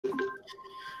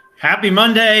Happy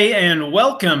Monday and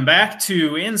welcome back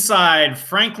to Inside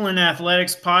Franklin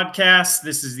Athletics Podcast.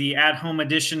 This is the at-home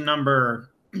edition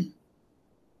number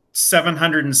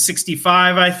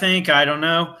 765, I think. I don't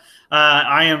know.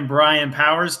 I am Brian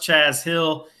Powers. Chaz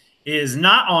Hill is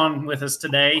not on with us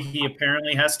today. He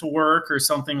apparently has to work or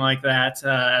something like that.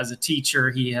 As a teacher,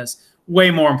 he has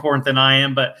way more important than I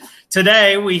am. But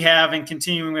today we have, and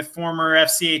continuing with former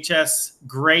FCHS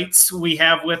greats, we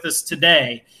have with us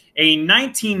today a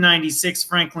 1996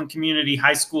 Franklin Community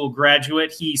High School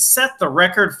graduate. He set the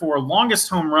record for longest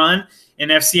home run in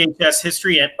FCHS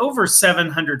history at over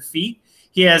 700 feet.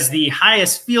 He has the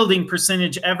highest fielding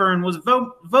percentage ever and was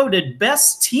voted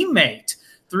best teammate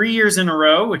 3 years in a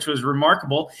row, which was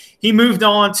remarkable. He moved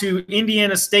on to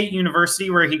Indiana State University,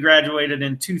 where he graduated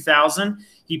in 2000.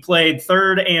 He played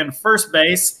third and first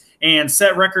base and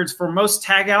set records for most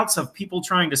tagouts of people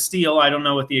trying to steal. I don't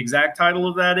know what the exact title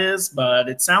of that is, but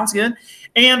it sounds good.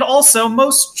 And also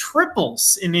most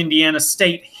triples in Indiana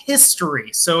State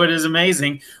history. So it is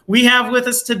amazing. We have with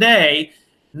us today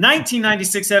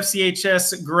 1996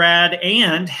 FCHS grad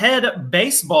and head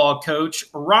baseball coach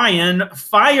Ryan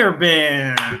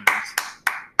Firebind.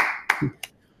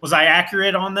 Was I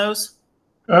accurate on those?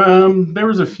 There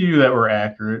was a few that were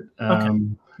accurate. Okay.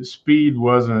 Speed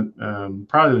wasn't.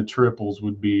 Probably the triples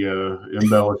would be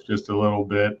embellished just a little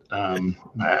bit.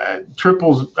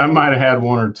 Triples, I might have had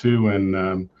one or two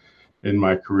in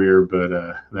my career, but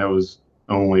that was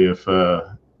only if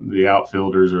the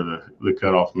outfielders or the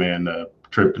cutoff man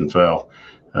tripped and fell.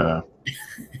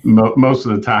 Most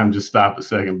of the time, just stop at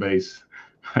second base.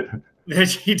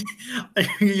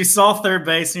 You saw third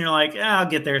base and you're like, I'll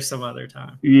get there some other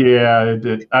time. Yeah,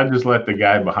 I just let the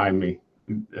guy behind me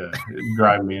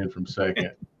drive me in from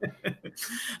second.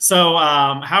 So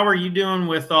how are you doing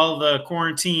with all the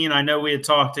quarantine? I know we had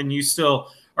talked and you still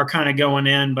are kind of going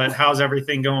in, but how's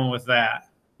everything going with that?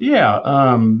 Yeah,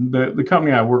 the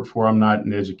company I work for, I'm not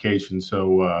in education,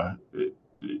 so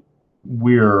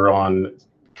we're on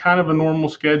kind of a normal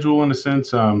schedule in a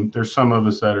sense. There's some of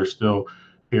us that are still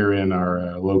here in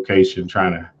our location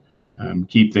trying to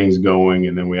keep things going,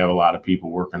 and then we have a lot of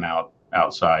people working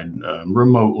outside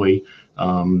remotely.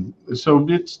 So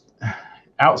it's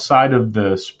outside of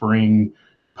the spring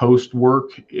post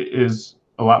work is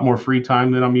a lot more free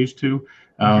time than I'm used to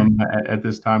at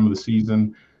this time of the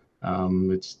season.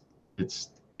 It's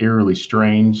eerily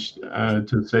strange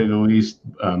to say the least.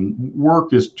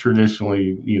 Work is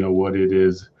traditionally, what it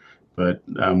is, but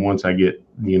once I get,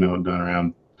 done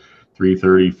around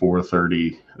 3:30,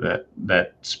 4:30,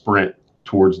 that sprint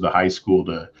towards the high school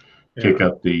to pick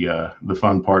up the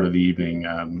fun part of the evening,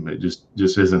 it just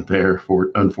isn't there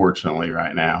unfortunately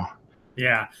right now.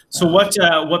 Yeah. So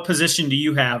what position do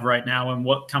you have right now, and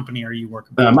what company are you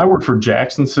working for? I work for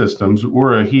Jackson Systems.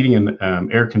 We're a heating and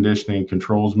air conditioning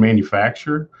controls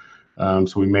manufacturer.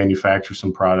 So we manufacture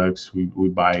some products. We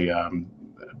buy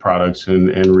products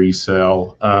and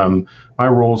resell. My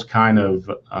roles kind of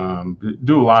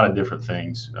do a lot of different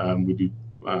things. We do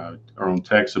our own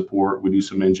tech support. We do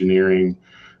some engineering,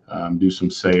 do some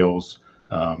sales.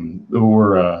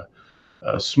 We're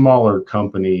a smaller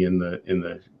company in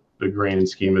the grand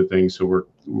scheme of things. So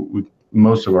we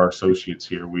most of our associates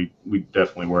here, we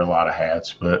definitely wear a lot of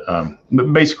hats, but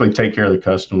basically take care of the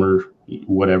customer,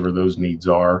 whatever those needs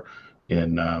are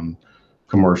in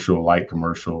commercial, light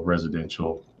commercial,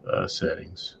 residential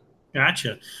settings.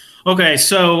 Gotcha. Okay,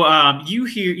 so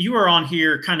you are on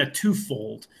here kind of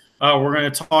twofold. We're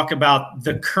going to talk about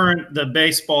the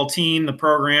baseball team, the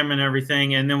program, and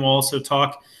everything, and then we'll also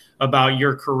talk about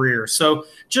your career. So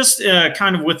just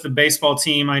kind of with the baseball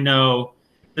team, I know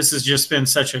this has just been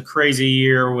such a crazy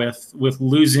year with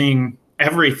losing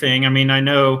everything. I mean, I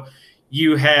know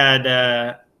you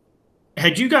had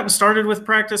you gotten started with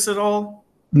practice at all?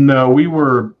 No, we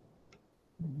were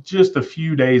just a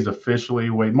few days officially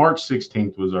away. March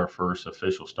 16th was our first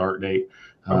official start date.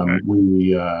 Okay.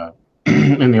 We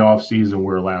in the off season,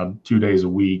 we're allowed 2 days a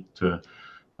week to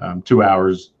 2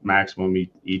 hours maximum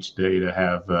each day to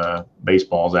have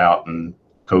baseballs out and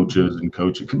coaches and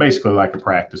coaching, basically like a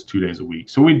practice 2 days a week.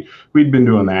 So we'd been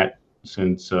doing that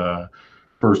since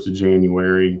 1st of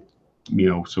January.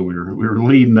 So we were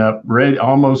leading up,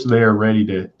 almost there, ready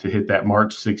to hit that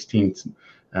March 16th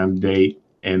date,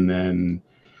 and then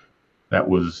that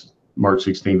was March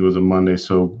 16th was a Monday.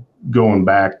 So going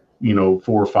back, 4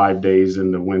 or 5 days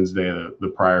into Wednesday of the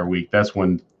prior week, that's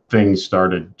when things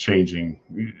started changing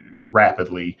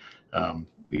rapidly,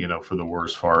 for the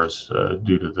worse, as far as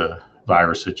due to the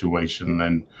virus situation.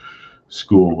 Then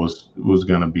school was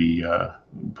going to be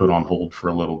put on hold for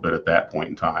a little bit at that point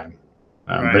in time.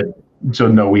 Right. But so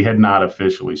no, we had not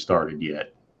officially started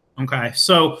yet. Okay.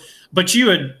 So, but you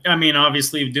had, I mean,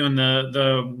 obviously doing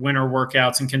the winter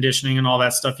workouts and conditioning and all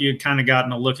that stuff, you had kind of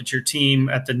gotten a look at your team,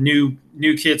 at the new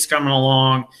kids coming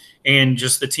along, and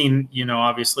just the team,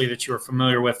 obviously that you were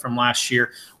familiar with from last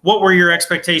year. What were your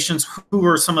expectations? Who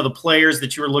were some of the players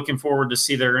that you were looking forward to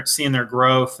seeing their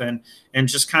growth, and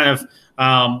just kind of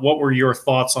what were your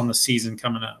thoughts on the season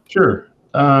coming up? Sure.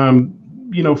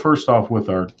 First off, with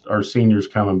our seniors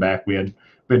coming back, we had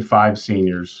 5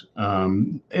 seniors,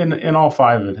 and all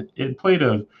 5 it played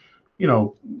a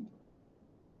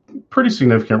pretty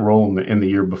significant role in the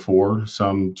year before,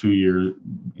 some 2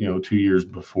 years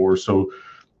before. So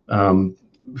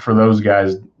for those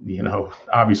guys,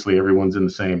 obviously everyone's in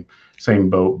the same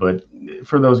boat, but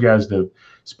for those guys to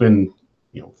spend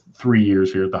 3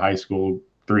 years here at the high school,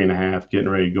 3.5, getting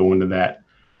ready to go into that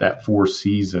 4th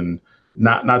season,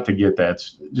 not to get that,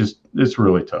 it's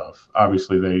really tough.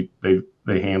 Obviously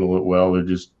they handle it well. They're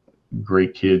just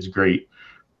great kids, great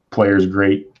players,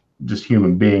 great just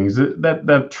human beings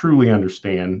that truly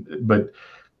understand. But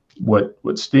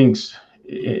what stinks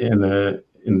in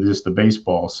just the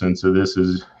baseball sense of this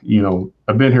is,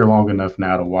 I've been here long enough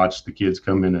now to watch the kids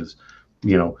come in as,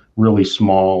 really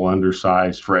small,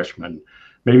 undersized freshmen.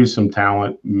 Maybe some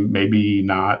talent, maybe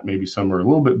not, maybe some are a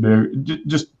little bit bigger.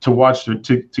 Just to watch,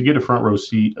 to get a front row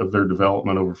seat of their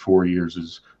development over 4 years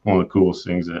is one of the coolest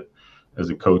things that,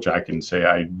 as a coach, I can say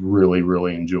I really,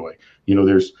 really enjoy.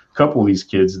 There's a couple of these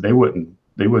kids, they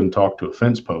wouldn't talk to a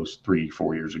fence post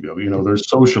 3-4 years ago. They're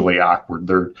socially awkward.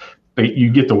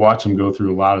 You get to watch them go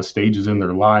through a lot of stages in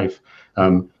their life.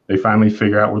 They finally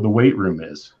figure out where the weight room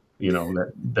is.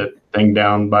 That thing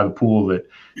down by the pool that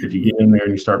if you get in there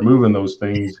and you start moving those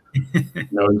things,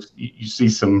 you see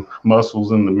some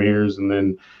muscles in the mirrors, and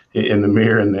then in the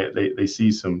mirror, and they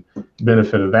see some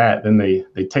benefit of that. Then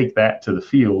they take that to the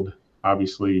field,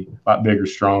 obviously a lot bigger,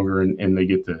 stronger, and they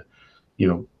get to,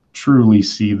 truly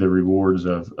see the rewards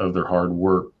of their hard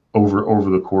work over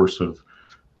the course of,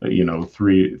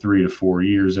 3 to 4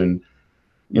 years. And,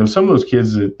 some of those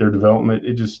kids, their development,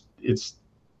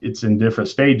 it's in different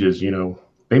stages.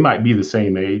 They might be the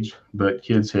same age, but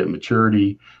kids hit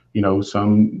maturity,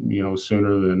 some,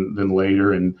 sooner than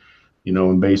later. And,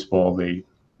 in baseball, they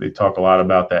talk a lot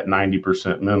about that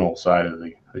 90% mental side of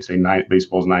they say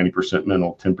baseball is 90%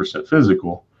 mental, 10%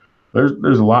 physical.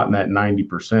 There's a lot in that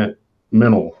 90%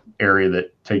 mental area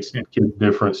that takes kids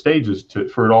different stages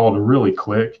for it all to really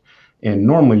click. And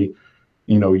normally,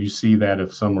 you see that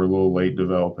if some are a little late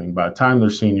developing, by the time their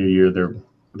senior year,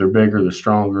 they're bigger, they're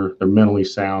stronger, they're mentally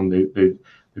sound. They've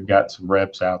got some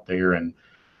reps out there, and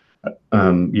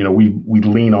we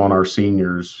lean on our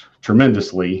seniors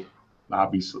tremendously,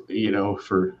 obviously,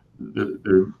 for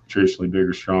they're traditionally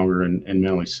bigger, stronger, and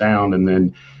mentally sound, and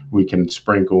then we can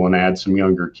sprinkle and add some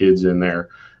younger kids in there,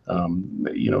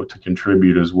 to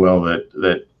contribute as well.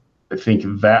 That I think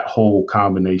that whole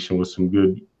combination with some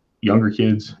good younger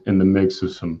kids in the mix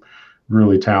of some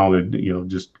really talented,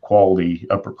 just quality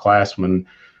upperclassmen.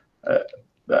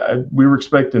 We were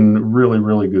expecting really,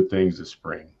 really good things this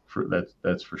spring.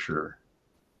 That's for sure.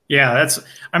 Yeah, it's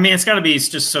got to be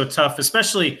just so tough,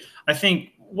 especially, I think,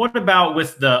 what about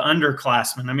with the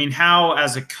underclassmen? I mean, how,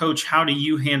 as a coach, how do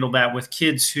you handle that with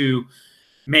kids who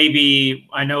maybe,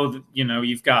 I know that,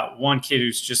 you've got one kid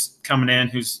who's just coming in,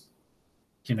 who's,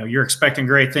 you're expecting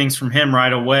great things from him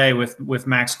right away with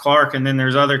Max Clark. And then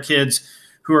there's other kids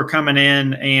who are coming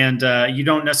in, and you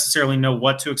don't necessarily know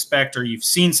what to expect, or you've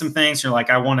seen some things. You're like,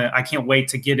 I can't wait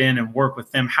to get in and work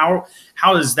with them. How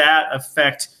does that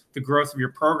affect the growth of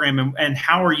your program, and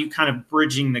how are you kind of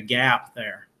bridging the gap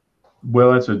there?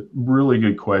 Well, that's a really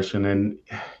good question. And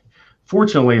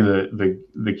fortunately,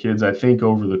 the kids, I think,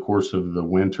 over the course of the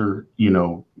winter,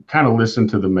 kind of listen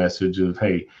to the message of,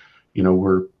 hey,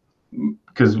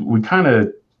 because we kind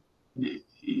of,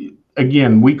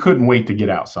 again, we couldn't wait to get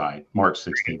outside March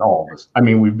 16th, all of us. I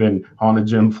mean, we've been on the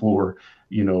gym floor,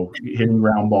 hitting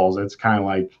ground balls. It's kind of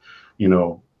like,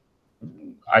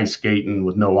 ice skating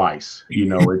with no ice. You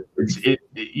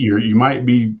might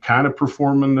be kind of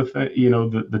performing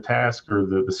the task or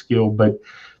the skill, but it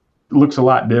looks a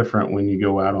lot different when you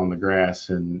go out on the grass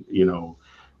and,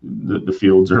 the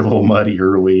fields are a little muddy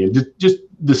early, and just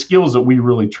the skills that we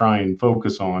really try and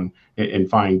focus on and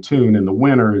fine tune. In the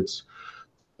winter, it's,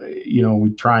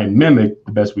 we try and mimic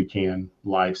the best we can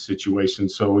life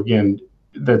situations. So again,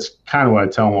 that's kind of what I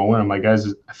tell them all winter. I'm like,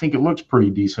 guys, I think it looks pretty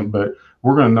decent, but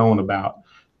we're going to know in about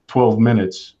 12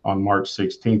 minutes on March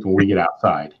 16th when we get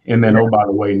outside. And then, oh, by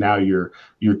the way, now your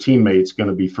teammate's going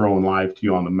to be throwing live to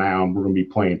you on the mound. We're going to be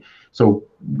playing. So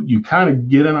you kind of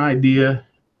get an idea.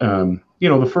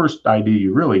 The first idea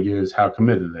you really get is how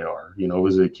committed they are.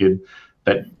 Is it a kid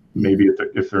that maybe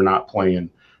if they're not playing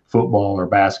football or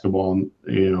basketball,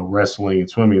 wrestling and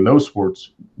swimming and those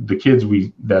sports, the kids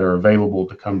that are available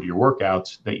to come to your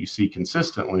workouts that you see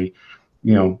consistently,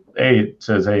 it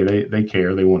says, hey, they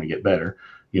care, they want to get better,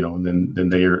 and then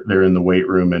they're in the weight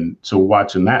room. And so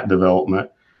watching that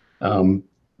development,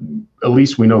 at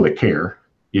least we know they care.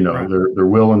 Right. They're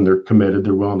willing, they're committed,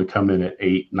 they're willing to come in at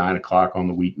 8, 9 o'clock on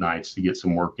the weeknights to get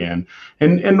some work in.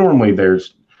 And normally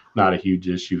there's not a huge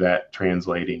issue that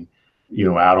translating,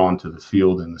 out onto the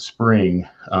field in the spring.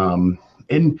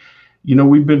 And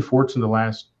we've been fortunate the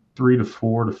last 3 to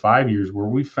 4 to 5 years where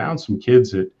we found some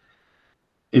kids that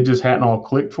it just hadn't all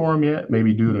clicked for them yet,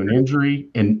 maybe due to an injury.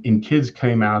 And kids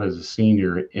came out as a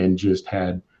senior and just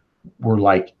were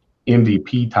like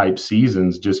MVP type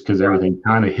seasons just because everything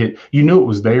kind of hit. It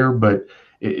was there, but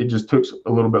it just took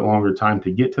a little bit longer time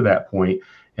to get to that point.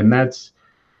 And that's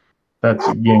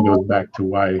again goes back to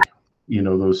why,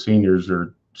 those seniors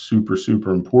are super,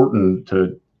 super important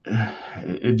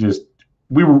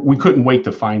we couldn't wait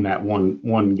to find that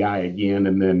one guy again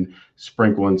and then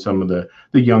sprinkle in some of the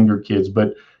younger kids. But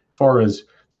as far as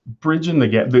bridging the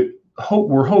gap,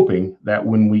 we're hoping that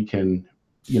when we can,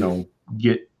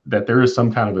 get that there is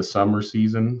some kind of a summer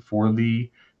season for the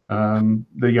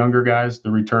younger guys,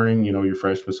 the returning, your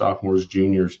freshmen, sophomores,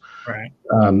 juniors. Right.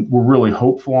 We're really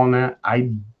hopeful on that. I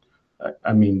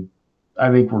mean,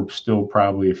 I think we're still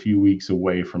probably a few weeks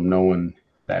away from knowing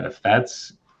that if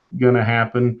that's going to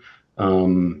happen.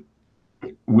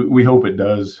 We hope it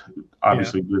does,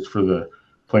 obviously, just for the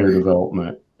player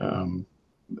development.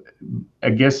 I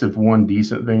guess if one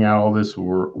decent thing out of all this,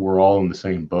 we're all in the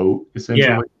same boat,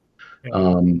 essentially.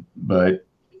 Yeah. But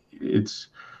it's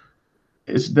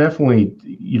definitely,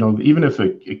 even if a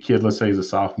kid, let's say is a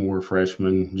sophomore,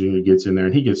 freshman, junior, gets in there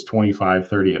and he gets 25,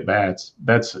 30 at bats,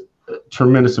 that's a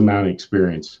tremendous amount of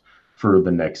experience for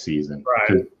the next season.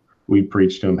 Right. We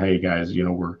preach to them, hey guys,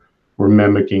 we're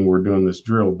mimicking, we're doing this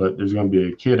drill, but there's going to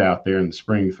be a kid out there in the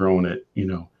spring throwing it,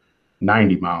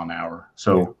 90 mile an hour.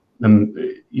 So, and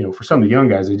for some of the young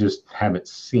guys, they just haven't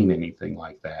seen anything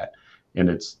like that. And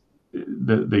it's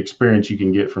the experience you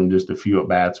can get from just a few at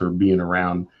bats or being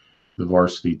around the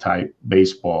varsity type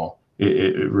baseball.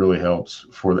 It really helps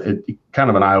for kind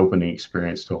of an eye-opening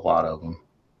experience to a lot of them.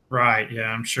 Right. Yeah,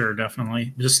 I'm sure.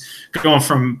 Definitely. Just going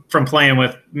from playing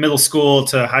with middle school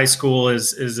to high school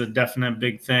is a definite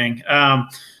big thing.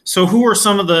 So who are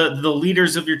some of the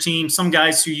leaders of your team? Some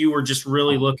guys who you were just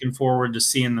really looking forward to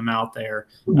seeing them out there?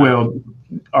 Well,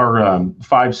 our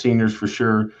 5 seniors for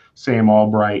sure: Sam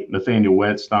Albright, Nathaniel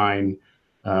Wetstein,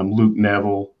 Luke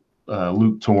Neville,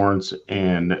 Luke Torrance,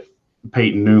 and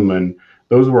Peyton Newman.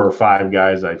 Those were our 5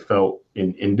 guys I felt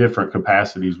in different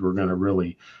capacities were going to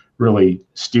really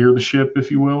steer the ship,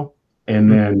 if you will.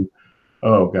 And then,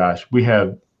 oh gosh, we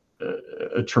have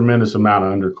a tremendous amount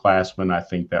of underclassmen. I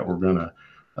think that we're going to,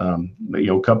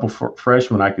 a couple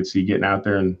freshmen I could see getting out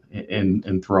there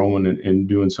and throwing and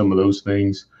doing some of those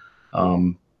things.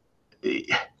 I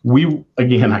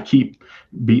keep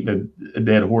beating a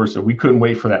dead horse that we couldn't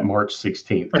wait for that March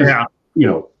 16th.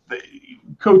 Yeah.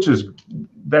 Coaches,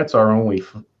 that's our only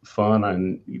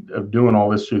fun of doing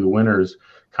all this through the winter is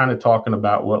kind of talking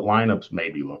about what lineups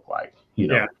maybe look like.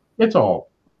 It's all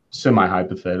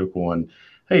semi-hypothetical. And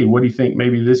hey, what do you think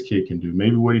maybe this kid can do?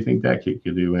 Maybe what do you think that kid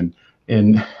could do?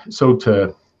 And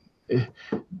so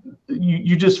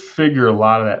you just figure a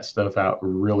lot of that stuff out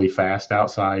really fast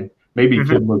outside. Maybe a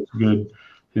kid looks good,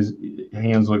 his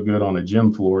hands look good on a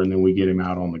gym floor, and then we get him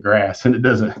out on the grass, and it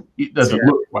doesn't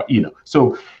look like,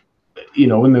 So,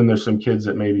 and then there's some kids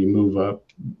that maybe move up,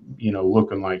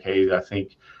 looking like, hey, I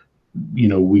think,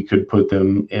 we could put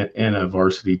them in a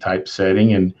varsity type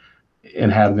setting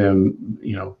and have them,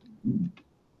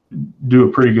 do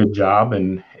a pretty good job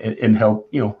and help,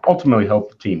 ultimately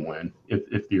help the team win.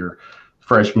 If you're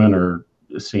freshman or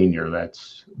a senior,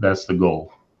 that's the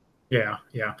goal. Yeah.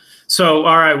 Yeah. So,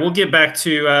 all right, we'll get back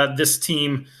to this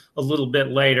team a little bit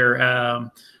later.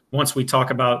 Once we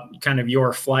talk about kind of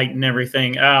your flight and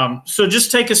everything. So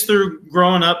just take us through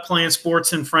growing up playing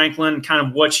sports in Franklin, kind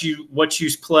of what you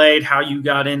played, how you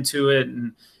got into it,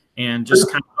 and just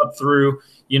kind of up through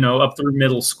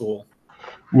middle school.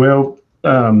 Well,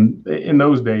 in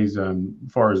those days, as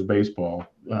far as baseball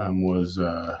was,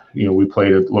 we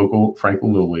played at local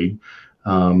Franklin Little League.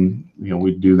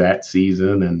 We'd do that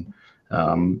season and,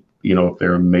 if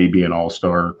there may be an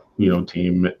all-star,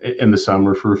 team in the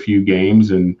summer for a few games,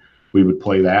 and we would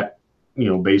play that,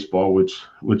 baseball, which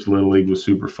Little League was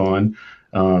super fun.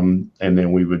 And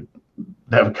then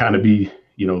that would kind of be,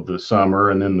 the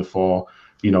summer, and then the fall,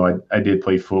 I did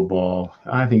play football,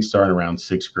 I think starting around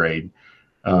 6th grade.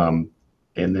 And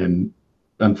then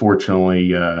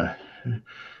unfortunately,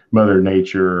 Mother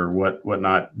Nature or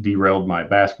whatnot derailed my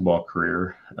basketball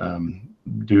career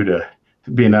due to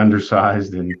being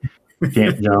undersized and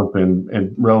can't jump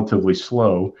and relatively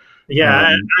slow. Yeah,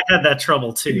 I had that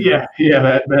trouble too. Yeah,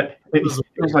 that it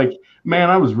was like, man,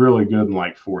 I was really good in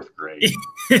like fourth grade.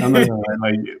 I'm not gonna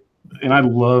lie, like, and I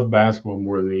love basketball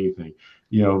more than anything.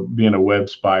 You know, being a web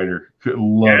spider,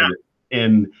 loved it.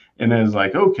 And then it's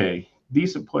like, okay,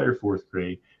 decent player fourth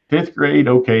grade. Fifth grade,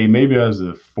 okay, maybe I was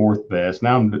the fourth best.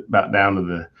 Now I'm about down to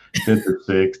the fifth or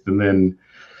sixth, and then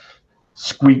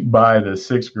squeak by the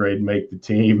sixth grade, make the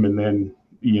team, and then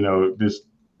just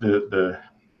the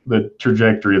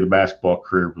trajectory of the basketball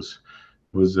career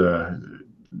was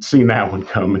seeing that one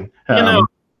coming.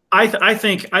 I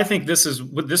think this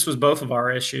was both of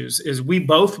our issues. Is we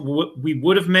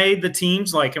would have made the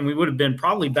teams, and we would have been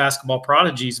probably basketball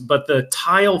prodigies, but the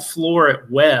tile floor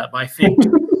at Webb, I think,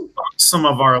 some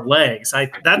of our legs.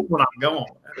 That's what I'm going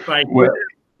with. Well,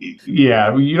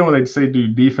 yeah, when they say do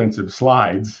defensive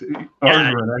slides,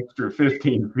 ours were an extra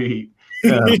 15 feet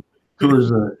towards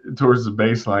the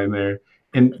baseline there.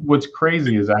 And what's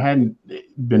crazy is I hadn't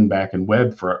been back in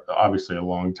Webb for obviously a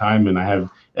long time, and I have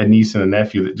a niece and a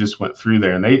nephew that just went through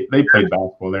there, and they played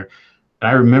basketball there. And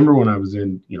I remember when I was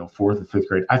in fourth or fifth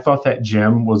grade, I thought that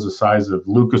gym was the size of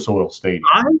Lucas Oil Stadium.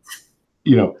 Right.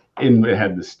 And it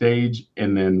had the stage,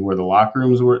 and then where the locker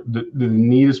rooms were, the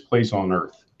neatest place on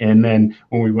earth. And then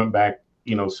when we went back,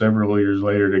 several years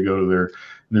later to go to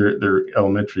their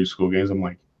elementary school games, I'm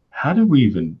like, how did we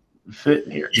even fit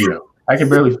in here? I can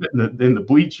barely fit in the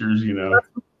bleachers,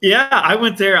 Yeah, I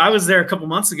went there. I was there a couple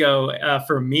months ago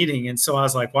for a meeting, and so I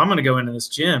was like, well, I'm going to go into this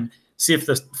gym, see if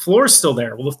the floor is still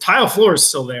there. Well, the tile floor is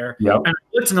still there. Yep. And I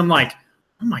looked, and I'm like,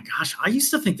 oh my gosh, I used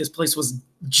to think this place was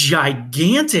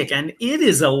gigantic, and it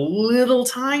is a little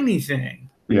tiny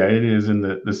thing. Yeah, it is. And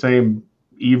the same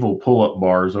evil pull-up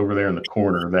bars over there in the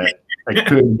corner that I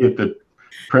couldn't get the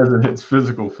president's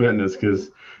physical fitness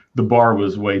because the bar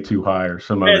was way too high or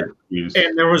some other excuse.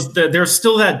 And there's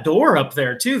still that door up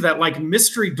there too, that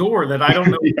mystery door that I don't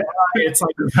know why. It's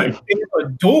like a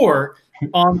door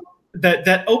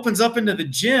that opens up into the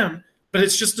gym, but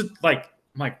it's just like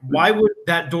why would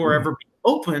that door ever be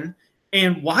open,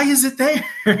 and why is it there?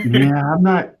 Yeah, I'm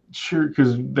not sure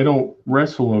because they don't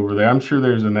wrestle over there. I'm sure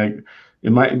there's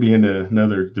it might be in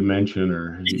another dimension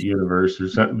or universe or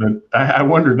something. But I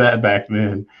wondered that back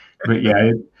then. But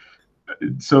yeah,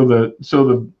 so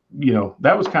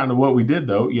that was kind of what we did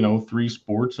though. 3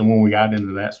 sports, and when we got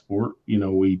into that sport,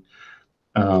 we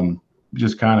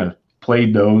just kind of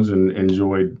played those and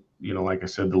enjoyed, like I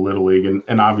said, the Little League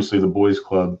and obviously the boys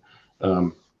club.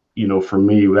 For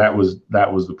me, that was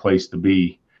the place to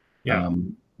be. Yeah.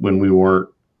 When we weren't,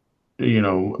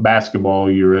 basketball,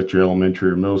 you're at your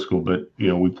elementary or middle school, but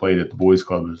we played at the boys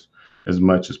club as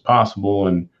much as possible.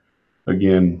 And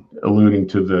again, alluding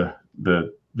to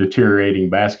the deteriorating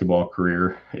basketball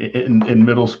career in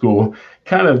middle school,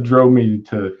 kind of drove me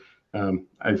to.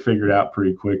 I figured out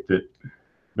pretty quick that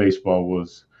baseball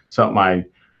was something I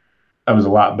was a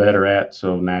lot better at.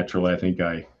 So naturally, I think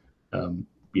I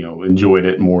enjoyed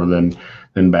it more than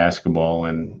basketball,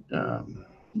 and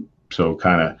so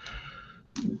kind of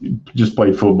just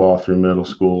played football through middle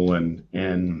school, and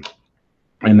then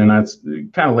that's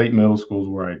kind of late middle schools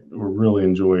where I really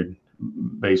enjoyed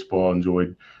baseball,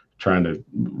 enjoyed trying to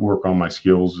work on my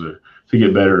skills to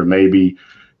get better, to maybe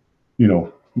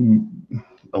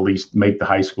at least make the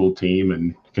high school team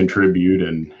and contribute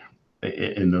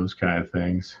and those kind of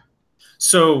things.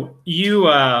 So you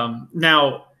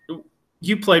now.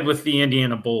 You played with the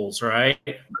Indiana Bulls, right?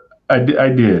 I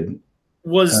did.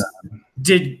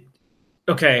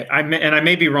 Okay, I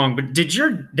may be wrong, but did your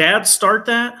dad start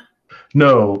that?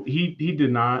 No, he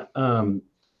did not. That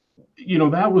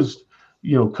was,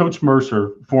 Coach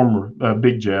Mercer, former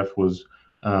Big Jeff, was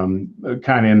kind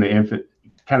of in the infant,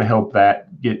 kind of helped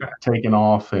that get taken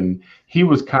off, and he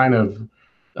was kind of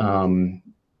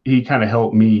he kind of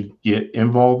helped me get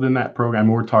involved in that program.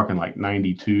 We're talking like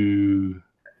 92,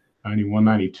 91,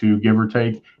 92, give or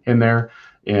take in there.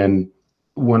 And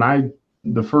when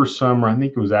the first summer, I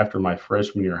think it was after my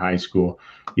freshman year of high school,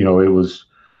 there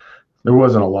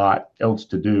wasn't a lot else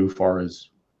to do as far as,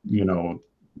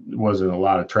 it wasn't a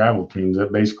lot of travel teams.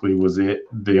 That basically was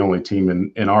the only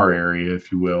team in our area,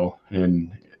 if you will.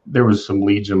 And there was some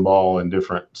Legion ball in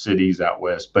different cities out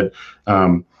west. But,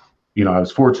 I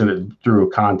was fortunate through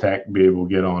a contact to be able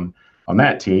to get on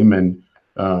that team. And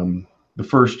the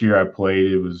first year I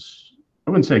played, it was,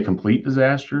 I wouldn't say a complete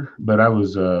disaster, but I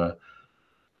was, I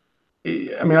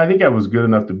think I was good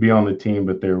enough to be on the team,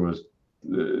 but there was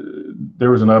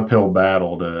an uphill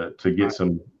battle to get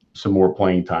some some more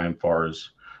playing time far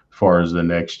as the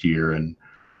next year. And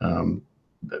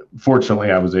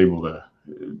fortunately, I was able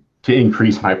to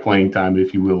increase my playing time,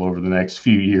 if you will, over the next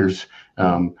few years.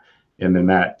 And then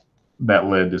that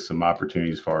led to some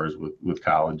opportunities as far as with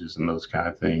colleges and those kind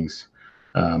of things.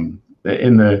 And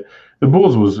the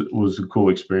Bulls was a cool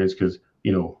experience because,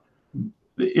 you know,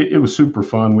 it was super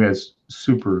fun. We had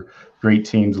super great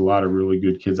teams, a lot of really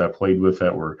good kids I played with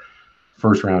that were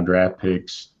first round draft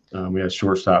picks. We had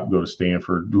shortstop go to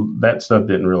Stanford. That stuff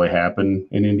didn't really happen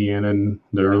in Indiana in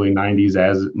the early 90s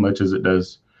as much as it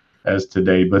does as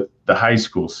today. But the high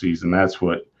school season, that's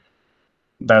what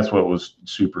was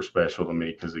super special to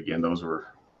me, because again, those were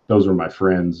my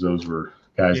friends. Those were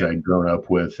guys I'd grown up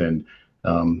with, and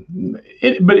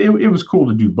it was cool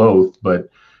to do both. But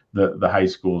the high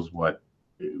school is what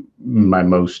my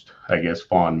most, I guess,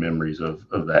 fond memories of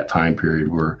that time period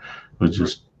was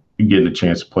just getting a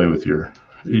chance to play with your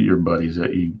buddies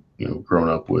that you know grown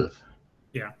up with.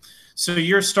 Yeah. So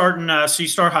you're starting. So you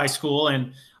start high school,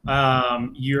 and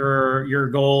your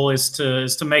goal is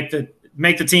to make the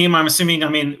team. I'm assuming. I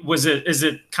mean, is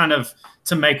it kind of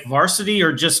to make varsity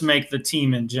or just make the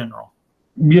team in general?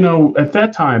 You know, at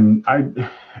that time, I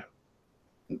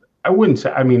wouldn't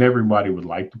say. I mean, everybody would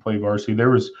like to play varsity. There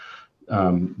was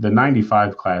the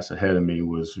 95 class ahead of me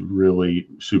was really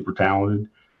super talented.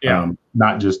 Yeah.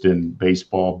 Not just in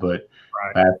baseball, but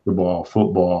basketball,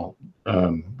 football,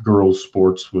 girls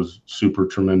sports was super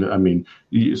tremendous. I mean,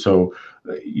 so,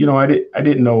 you know, I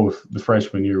didn't know if the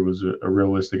freshman year was a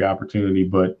realistic opportunity,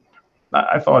 but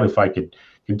I thought if I could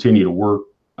continue to work,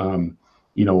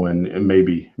 you know, and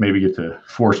maybe get to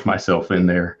force myself in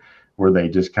there where they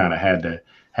just kind of had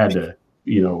to,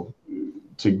 you know,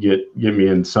 to get me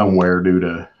in somewhere due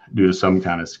to some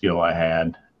kind of skill I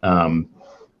had.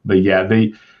 But yeah,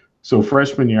 so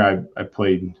freshman year I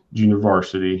played junior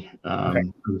varsity.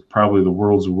 It was probably the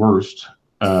world's worst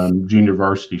junior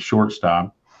varsity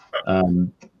shortstop.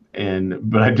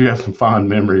 But I do have some fond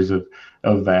memories of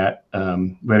that.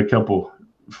 We had a couple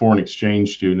foreign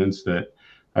exchange students that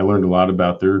I learned a lot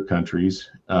about their countries.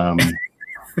 It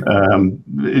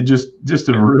just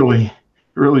a really,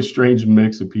 really strange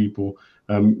mix of people.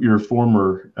 Your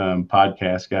former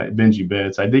podcast guy, Benji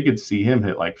Betts, I did get to see him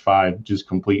hit like 5 just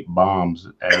complete bombs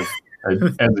as a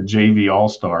JV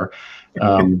All-Star.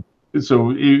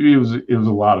 So it was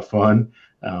a lot of fun.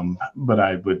 But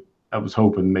I was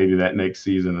hoping maybe that next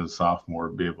season as a sophomore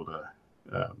be able to,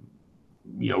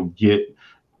 you know, get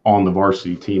on the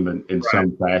varsity team in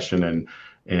some fashion,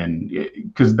 and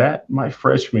because my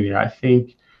freshman year, I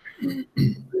think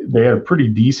they had a pretty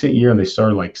decent year, and they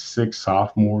started like 6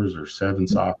 sophomores or 7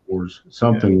 sophomores,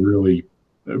 something really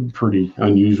pretty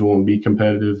unusual, and be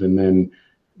competitive. And then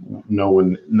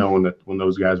knowing that when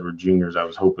those guys were juniors, I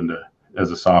was hoping to,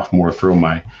 as a sophomore, throw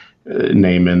my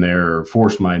name in there or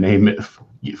force myself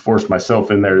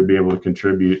in there to be able to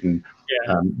contribute and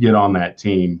get on that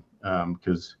team,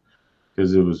 because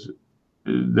it was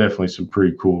definitely some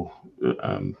pretty cool, you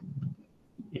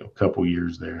know, couple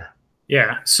years there.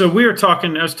 Yeah. So I was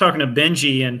talking to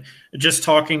Benji and just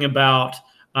talking about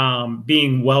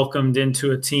being welcomed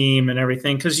into a team and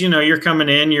everything. Because, you know, you're coming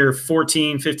in, you're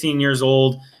 14, 15 years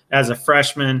old as a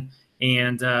freshman,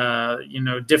 and, you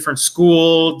know, different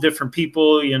school, different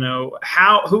people, you know,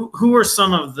 who are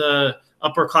some of the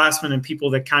upperclassmen and people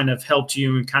that kind of helped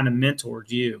you and kind of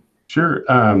mentored you? Sure.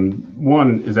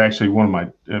 One is actually one of my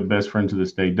best friends to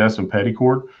this day, Dustin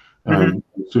Petticord,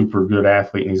 super good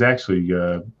athlete. And he's actually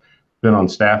been on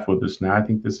staff with us now. I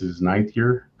think this is his 9th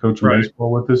year coaching baseball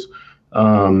with us.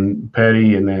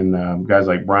 Petty, and then guys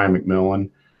like Brian McMillan,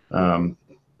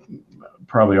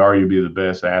 probably arguably the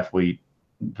best athlete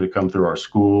to come through our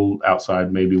school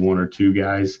outside maybe 1 or 2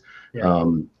 guys.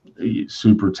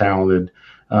 Super talented.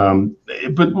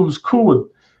 But what was cool with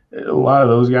a lot of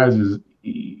those guys is,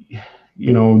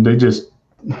 you know, they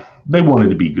wanted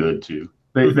to be good too.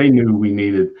 They knew we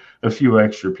needed a few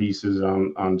extra pieces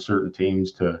on certain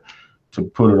teams to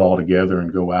put it all together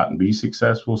and go out and be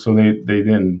successful. So they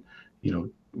didn't, you know,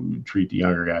 treat the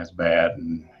younger guys bad.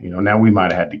 And, you know, now we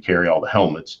might have had to carry all the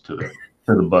helmets to the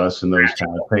bus and those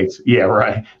kind of things. Yeah,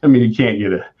 right. I mean, you can't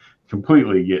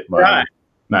completely get by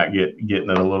not getting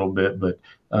it a little bit, but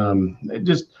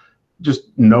just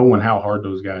knowing how hard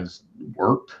those guys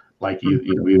worked. Like, you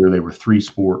know, either they were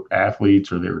 3-sport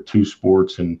athletes or they were 2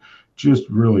 sports, and just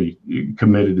really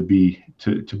committed to be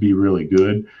really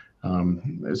good.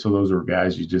 So those are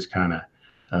guys you just kind of,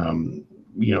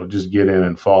 you know, just get in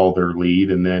and follow their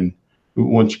lead. And then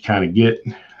once you kind of get,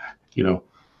 you know,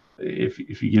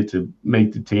 if you get to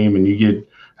make the team and you get,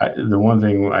 the one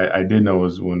thing I did know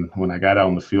is when I got out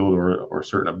on the field or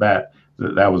certain at bat,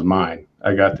 that was mine.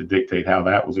 I got to dictate how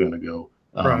that was going to go.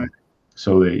 Right.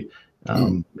 So it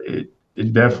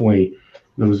definitely,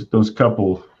 those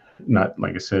couple, not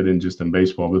like I said, in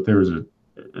baseball, but there was a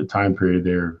time period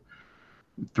there,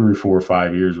 3 or 4 or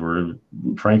 5 years, where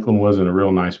Franklin wasn't a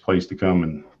real nice place to come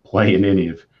and play in any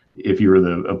of, if you were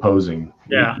the opposing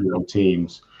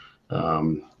teams.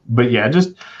 But yeah,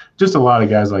 just a lot of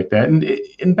guys like that.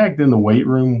 And back then the weight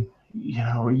room,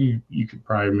 you could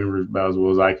probably remember about as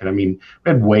well as I could. I mean,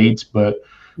 we had weights, but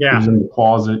it was in the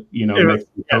closet, next to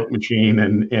the Coke machine,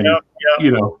 and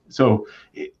so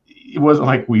it wasn't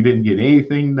like we didn't get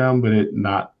anything done, but it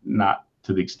not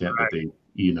to the extent that they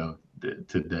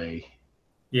today.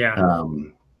 Yeah.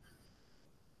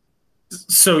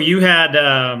 So you had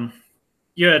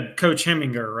Coach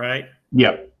Heminger, right?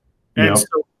 Yep. And so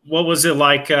what was it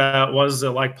like? What was it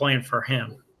like playing for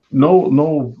him?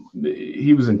 No,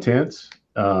 he was intense.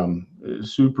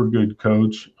 Super good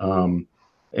coach.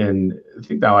 And the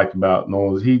thing that I liked about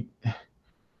Noel is he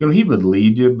would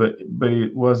lead you, but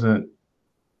it wasn't.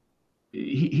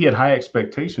 He had high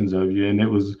expectations of you, and it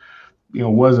was,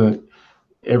 wasn't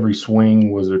every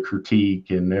swing was a critique,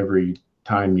 and every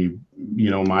time you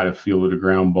might have fielded a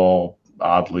ground ball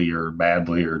oddly or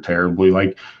badly or terribly.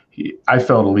 Like I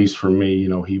felt, at least for me,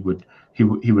 he would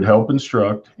help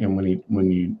instruct, and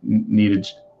when you needed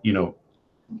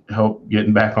help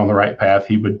getting back on the right path,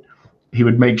 he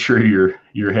would make sure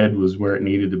your head was where it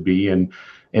needed to be, and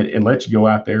let you go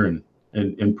out there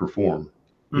and perform.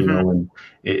 And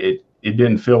it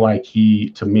didn't feel like he,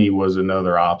 to me, was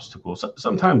another obstacle. So,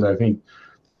 sometimes I think,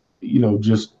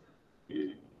 just,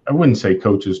 I wouldn't say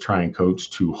coaches try and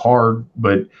coach too hard,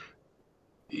 but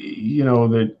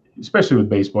that, especially with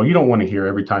baseball, you don't want to hear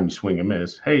every time you swing and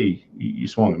miss, hey, you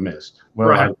swung and missed. Well,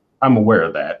 right. I'm aware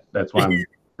of that. That's why I'm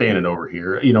standing over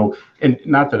here, and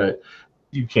not that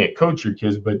you can't coach your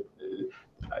kids, but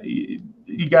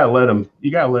you gotta let them,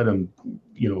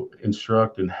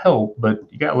 instruct and help, but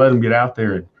you gotta let them get out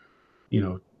there and,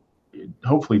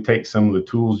 hopefully take some of the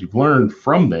tools you've learned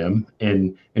from them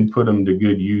and put them to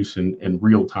good use in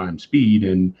real time speed,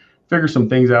 and figure some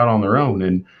things out on their own.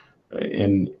 And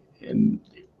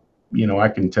I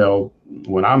can tell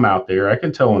when I'm out there, I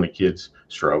can tell when a kid's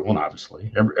struggling, obviously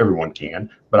everyone can,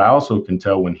 but I also can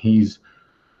tell when he's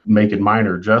making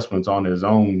minor adjustments on his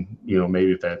own,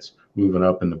 maybe if that's moving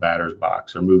up in the batter's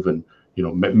box or moving,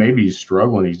 maybe he's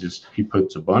struggling. He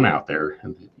puts a bunt out there,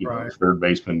 and the third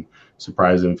baseman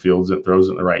surprises him, fields it, throws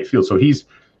it in the right field. So he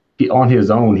on his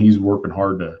own, he's working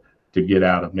hard to get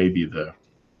out of maybe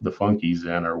the funk he's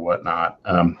in or whatnot.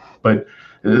 But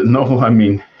no, I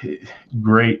mean,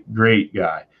 great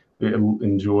guy.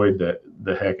 Enjoyed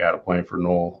the heck out of playing for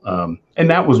Noel. And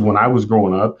that was when I was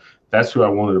growing up. That's who I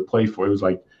wanted to play for. It was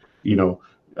like,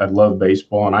 I loved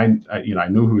baseball, and I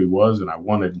knew who he was, and I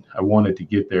wanted to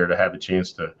get there to have a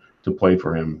chance to play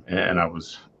for him. And I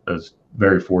was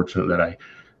very fortunate that I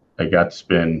got to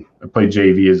spend. I played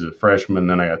JV as a freshman,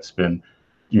 then I got to spend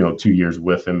 2 years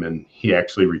with him, and he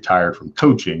actually retired from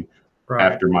coaching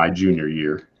after my junior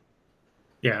year.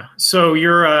 Yeah. So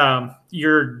your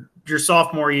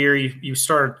sophomore year, you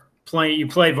started playing. You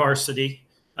played varsity,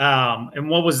 and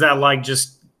what was that like?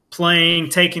 Just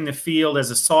taking the field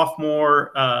as a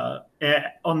sophomore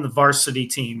on the varsity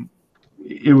team?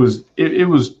 It was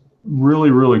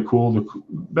really, really cool. The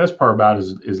best part about it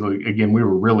is like, again, we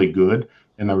were really good,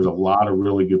 and there was a lot of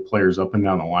really good players up and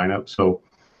down the lineup. So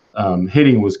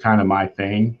hitting was kind of my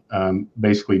thing.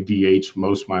 Basically DH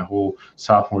most of my whole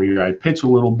sophomore year. I'd pitch a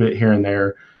little bit here and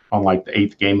there on like the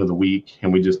 8th game of the week,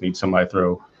 and we just need somebody to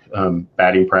throw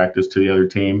batting practice to the other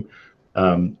team,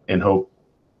 and hope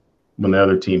when the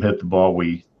other team hit the ball,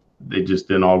 they just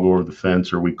didn't all go over the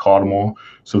fence, or we caught them all.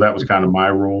 So that was kind of my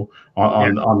role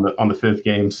on the 5th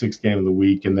game, 6th game of the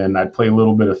week. And then I'd play a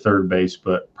little bit of third base,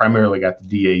 but primarily got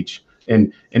the DH.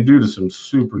 And due to some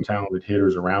super talented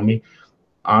hitters around me,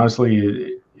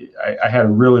 honestly, I had a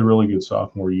really, really good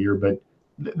sophomore year, but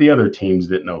the other teams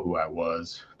didn't know who I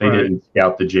was. They didn't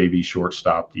scout the JV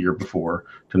shortstop the year before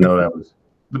to know that was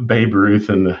the Babe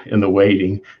Ruth in the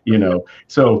waiting,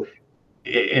 So,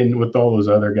 and with all those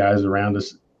other guys around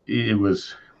us,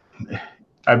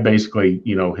 I basically,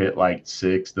 hit like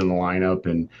 6th in the lineup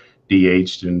and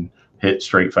DH'd and hit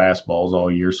straight fastballs all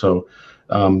year. So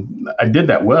I did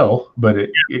that well, but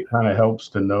it kind of helps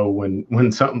to know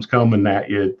when something's coming at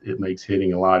you, it makes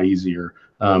hitting a lot easier.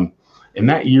 And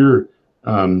that year,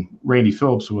 Randy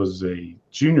Phillips was a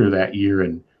junior that year,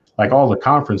 and like all the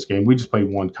conference game, we just played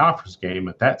one conference game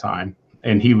at that time.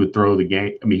 And he would throw the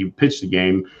game. I mean, he would pitch the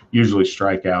game, usually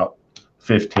strike out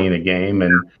 15 a game.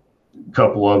 And a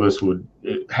couple of us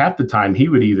half the time he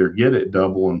would either get it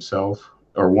double himself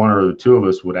or one or the two of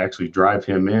us would actually drive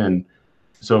him in.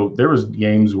 So there was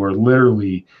games where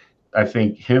literally, I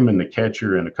think him and the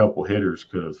catcher and a couple hitters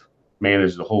could have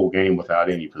managed the whole game without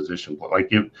any position play.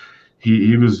 Like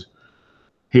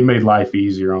he made life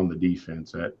easier on the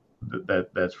defense.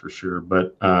 That's for sure.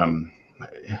 But the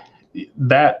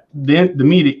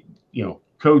immediate,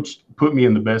 coach put me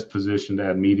in the best position to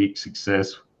have immediate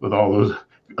success with all those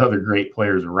other great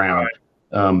players around.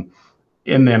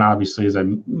 And then obviously as I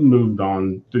moved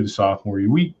on through the sophomore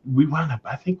year, we wound up,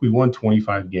 I think we won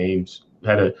 25 games,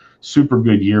 had a super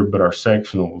good year, but our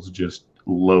sectional was just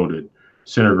loaded.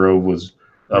 Center Grove was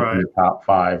up in the top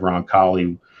 5.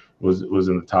 Roncalli was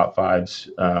in the top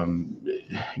 5s.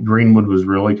 Greenwood was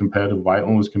really competitive.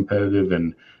 Whiteland was competitive.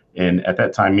 And at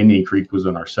that time, Indian Creek was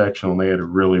in our sectional, and they had a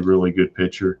really, really good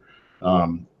pitcher.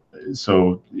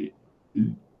 So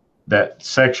that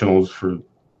sectionals for,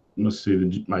 let's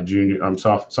see, my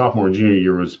sophomore and junior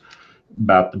year was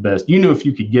about the best. You knew if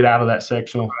you could get out of that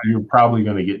sectional, you were probably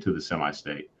going to get to the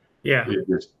semi-state. Yeah.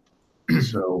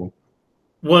 So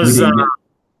was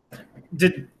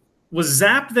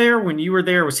Zap there when you were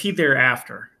there? Was he there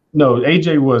after? No,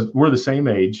 AJ we're the same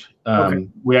age. Okay.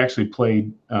 We actually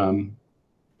played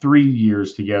 3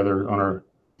 years together on our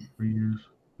 3 years.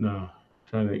 No,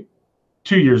 trying to think.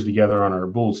 2 years together on our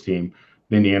Bulls team,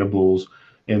 the Indiana Bulls.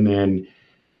 And then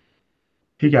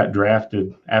he got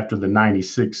drafted after the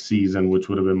 96 season, which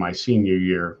would have been my senior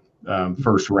year,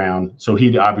 first round. So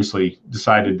he obviously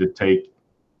decided to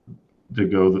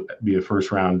go be a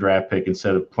first round draft pick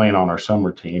instead of playing on our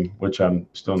summer team, which I'm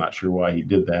still not sure why he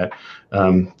did that,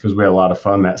 because we had a lot of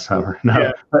fun that summer.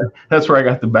 That's where I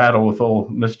got the battle with old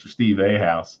Mr. Steve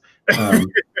Ahaus.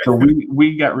 So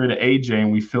we got rid of AJ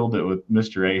and we filled it with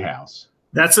Mr. Ahaus.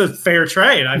 That's a fair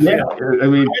trade. I feel. I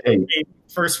mean, hey.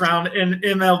 First round in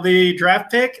MLB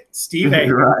draft pick, Steve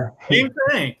Ahaus. Right. Same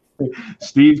thing.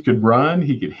 Steve could run.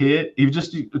 He could hit.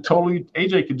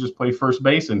 AJ could just play first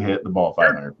base and hit the ball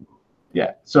 500.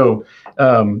 Yeah. So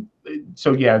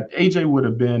yeah, AJ would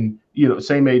have been,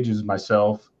 same age as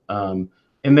myself. And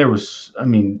there was,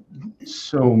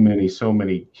 so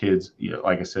many kids,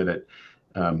 like I said,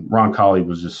 Roncalli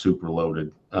was just super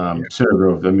loaded. Center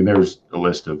Grove, there was a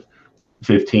list of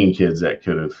 15 kids that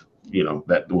could have,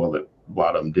 that a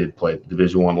lot of them did play at the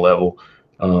Division I level.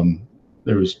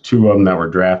 There was 2 of them that were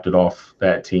drafted off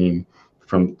that team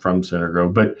from Center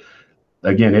Grove. But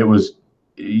again,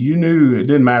 you knew it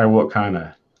didn't matter what kind of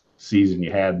season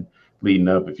you had leading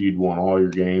up, if you'd won all your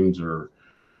games or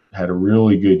had a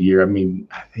really good year.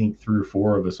 I think 3 or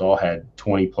 4 of us all had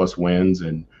 20+ wins,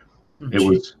 and it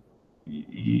was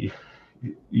the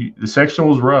section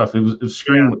was rough. It was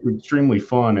extremely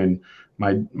fun. And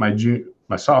my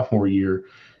sophomore year,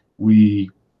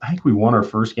 I think we won our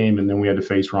first game, and then we had to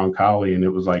face Roncalli, and it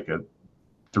was like a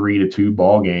 3-2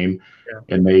 ball game.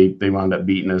 And they wound up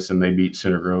beating us, and they beat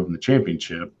Center Grove in the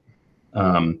championship.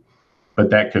 But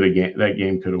that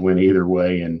game could have went either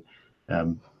way, and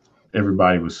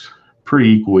everybody was pretty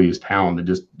equally as talented.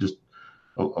 Just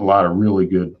a lot of really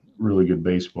good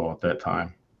baseball at that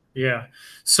time. Yeah.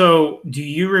 So, do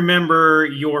you remember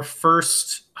your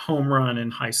first home run in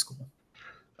high school?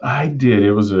 I did.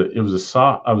 I was a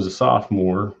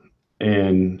sophomore,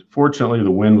 and fortunately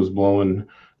the wind was blowing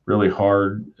really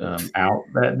hard out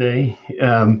that day.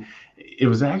 It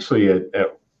was actually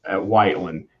at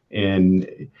Whiteland,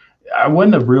 and I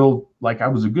wasn't I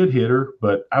was a good hitter,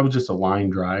 but I was just a line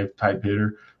drive type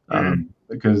hitter,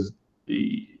 because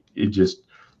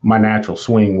my natural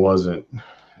swing wasn't.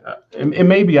 And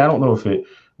maybe, I don't know if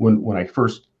when I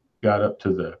first got up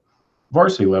to the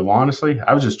varsity level, honestly,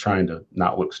 I was just trying to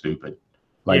not look stupid.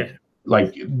 Like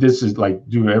this is like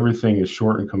do everything as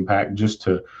short and compact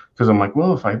because I'm like,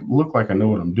 well, if I look like I know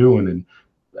what I'm doing and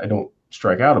I don't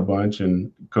strike out a bunch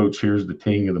and coach hears the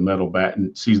ting of the metal bat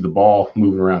and sees the ball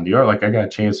moving around the yard, like I got a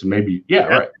chance to maybe,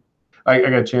 right. I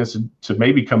got a chance to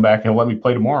maybe come back and let me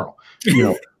play tomorrow,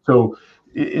 So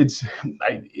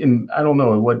I don't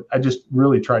know I just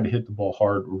really tried to hit the ball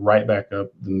hard right back up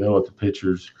the middle at the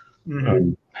pitcher's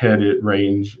head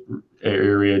range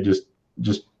area, just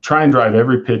try and drive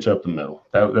every pitch up the middle.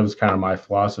 That was kind of my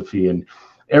philosophy. And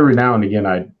every now and again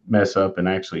I'd mess up and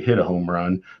actually hit a home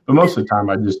run, but most of the time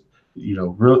I just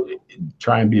really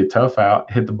try and be a tough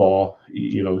out, hit the ball,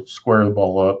 square the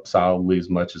ball up solidly as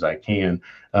much as I can.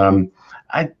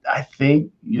 I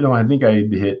think I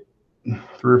hit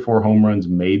 3 or 4 home runs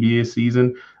maybe a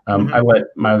season. I let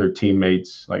my other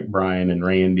teammates like Brian and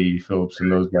Randy Phillips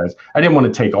and those guys, I didn't want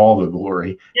to take all the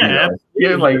glory.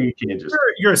 Like you can't just.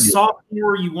 You're a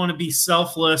sophomore. You want to be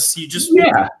selfless. You just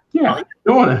don't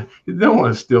want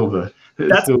to steal the.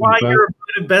 That's why you're a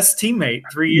best teammate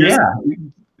 3 years.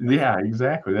 Yeah,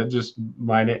 exactly. That just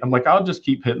might. I'm like, I'll just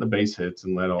keep hitting the base hits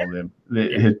and let all them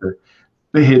hit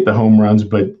the home runs.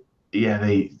 But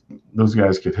yeah, those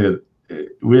guys could hit.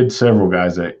 We had several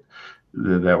guys that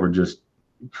were just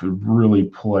could really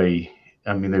play.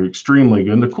 I mean, they were extremely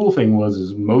good. And the cool thing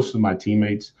was most of my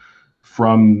teammates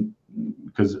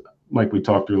because like we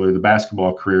talked earlier, the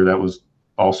basketball career, that was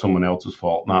all someone else's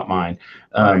fault, not mine.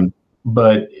 Right.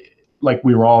 But like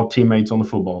we were all teammates on the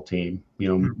football team. We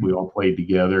all played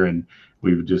together, and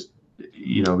we would just,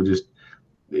 it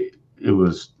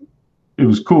was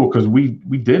cool because we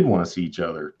did want to see each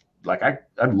other. Like I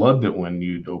loved it when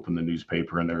you'd open the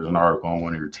newspaper and there was an article on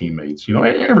one of your teammates.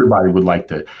 Everybody would like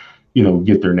to,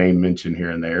 get their name mentioned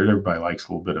here and there. Everybody likes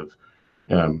a little bit of,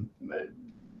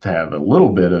 to have a little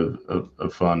bit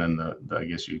of fun in the, I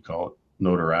guess you'd call it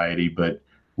notoriety. But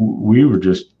we were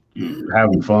just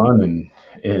having fun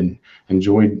and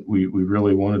enjoyed. We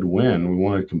really wanted to win. We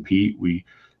wanted to compete. We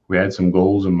had some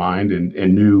goals in mind and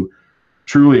knew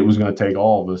truly it was going to take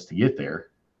all of us to get there.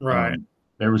 Right.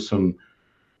 There was some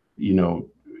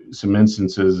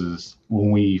instances is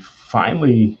when we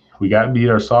finally got beat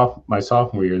my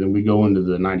sophomore year. Then we go into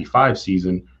the 95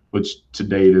 season, which to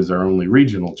date is our only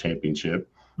regional championship.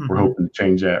 Mm-hmm. We're hoping to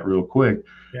change that real quick.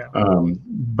 Yeah.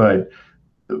 But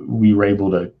we were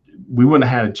able to. We wouldn't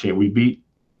have had a chance.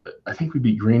 I think we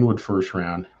beat Greenwood first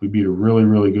round. We beat a really,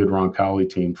 really good Roncalli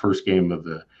team first game on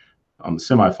the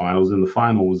semifinals. And the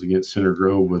final was against Center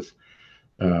Grove with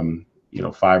 5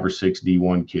 or 6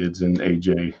 D1 kids, and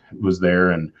AJ was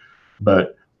there.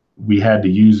 But we had to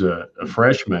use a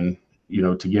freshman,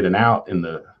 to get an out it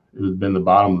had been the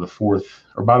bottom of the fourth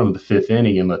or bottom of the fifth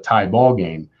inning in the tie ball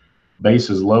game,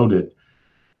 bases loaded.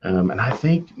 And I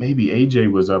think maybe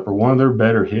AJ was up or one of their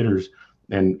better hitters.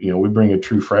 And, we bring a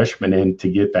true freshman in to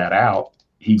get that out.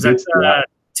 He gets that.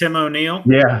 Tim O'Neill?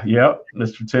 Yeah. Yep.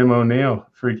 Mr. Tim O'Neill.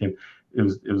 Freaking, it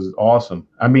was awesome.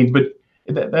 I mean, but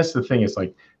that's the thing. It's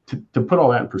like, to put all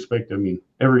that in perspective, I mean,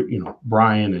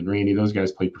 Brian and Randy, those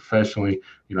guys played professionally.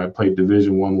 I played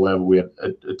Division I level. We had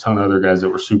a ton of other guys that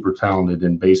were super talented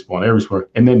in baseball and every sport.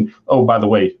 And then, oh, by the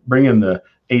way, bringing the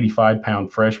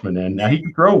 85-pound freshman in. Now he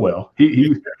can throw well.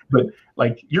 But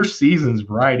like your season's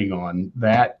riding on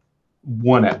that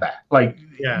one at bat. Like,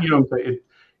 yeah.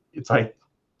 It's like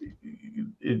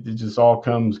it just all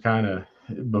comes kind of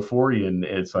before you, and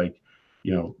it's like,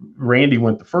 Randy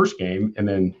went the first game, and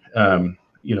then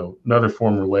another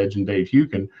former legend, Dave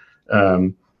Hukin,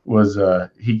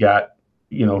 he got,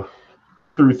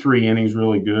 through 3 innings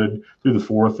really good, through the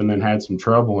fourth, and then had some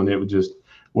trouble, and it just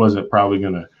wasn't probably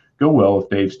going to go well if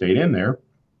Dave stayed in there.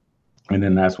 And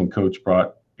then that's when Coach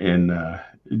brought in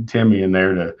Timmy in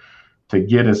there to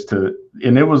get us to,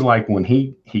 and it was like when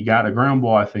he got a ground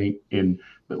ball, I think,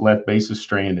 but left bases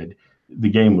stranded, the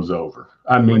game was over.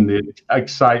 I mean, the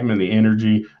excitement, the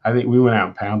energy. I think we went out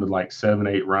and pounded like 7,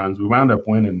 8 runs. We wound up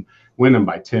winning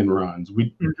by 10 runs.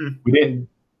 We didn't.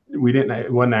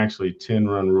 It wasn't actually a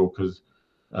 10-run rule because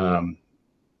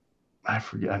I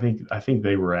forget. I think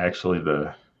they were actually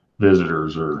the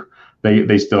visitors, or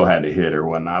they still had to hit or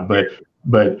whatnot.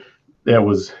 But that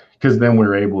was because then we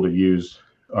were able to use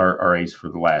our ace for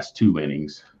the last 2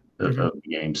 innings of the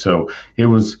game. So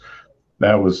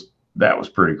that was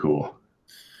pretty cool.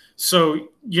 So,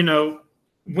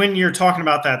 when you're talking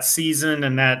about that season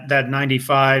and that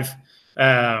 95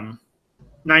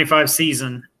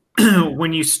 season,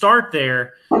 when you start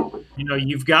there,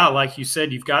 you've got, like you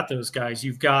said, you've got those guys.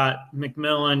 You've got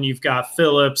McMillan, you've got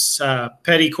Phillips,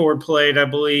 Petticord played, I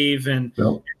believe, and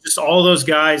just all those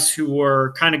guys who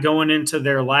were kind of going into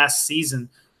their last season.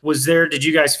 Did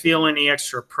you guys feel any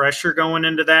extra pressure going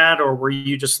into that, or were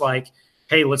you just like,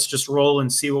 hey, let's just roll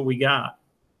and see what we got?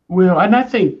 Well, and I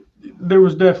think there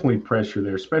was definitely pressure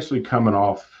there, especially coming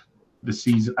off the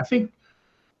season. I think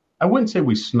I wouldn't say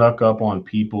we snuck up on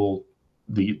people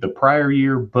the prior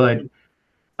year, but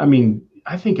I mean,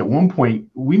 I think at one point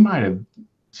we might have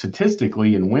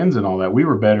statistically in wins and all that, we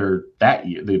were better that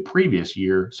year, the previous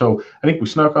year. So I think we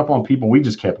snuck up on people. We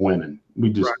just kept winning. We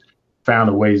just found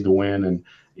a ways to win and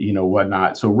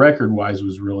whatnot. So record wise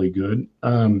was really good.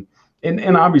 And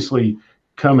obviously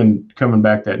coming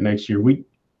back that next year,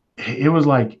 it was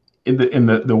like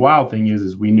the wild thing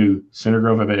is we knew Center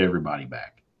Grove had everybody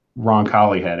back.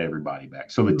 Roncalli had everybody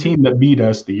back. So the team that beat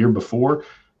us the year before,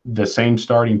 the same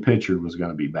starting pitcher was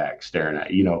going to be back staring at,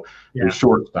 the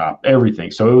shortstop,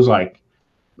 everything. So it was like,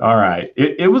 all right,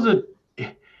 it was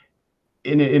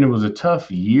it was a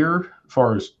tough year as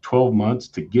far as 12 months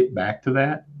to get back to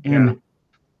that. And,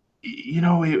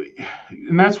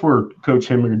 and that's where Coach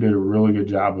Hemminger did a really good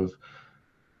job of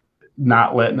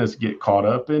not letting us get caught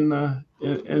up in that,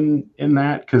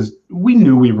 because we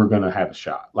knew we were going to have a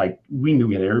shot. Like, we knew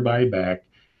we had everybody back,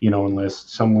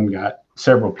 unless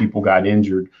several people got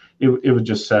injured. It was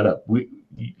just set up.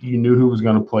 You knew who was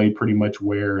going to play pretty much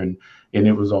where, and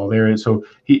it was all there. And so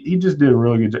he just did a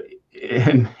really good job.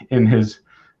 And his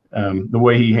the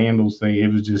way he handles things,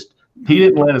 it was just, he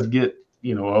didn't let us get,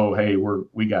 oh, hey,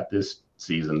 we got this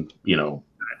season,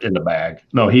 in the bag.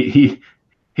 No, he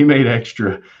made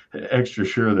extra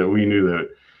sure that we knew that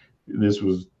this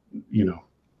was, we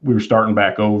were starting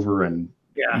back over, and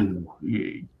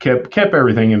kept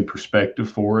everything in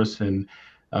perspective for us. And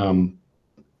and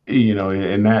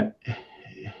that,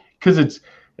 because it's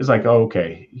like,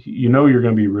 okay, you're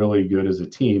going to be really good as a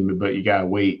team, but you got to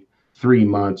wait 3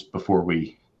 months before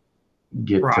we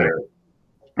get to,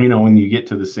 when you get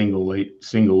to the single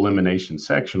elimination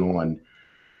sectional, and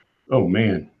oh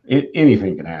man,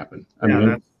 anything can happen. I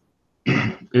mean,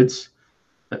 it's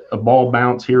a ball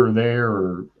bounce here or there,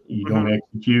 or you don't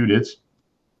execute. It's,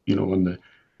 on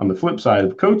the flip side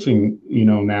of coaching,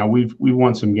 now we've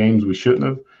won some games we shouldn't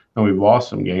have, and we've lost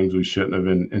some games we shouldn't have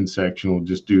in sectional,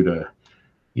 just due to,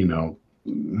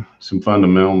 some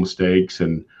fundamental mistakes,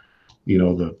 and,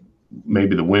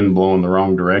 maybe the wind blowing the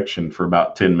wrong direction for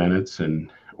about 10 minutes,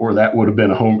 or that would have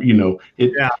been a home,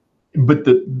 but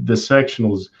the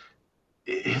sectionals,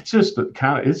 it's just a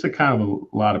kind of a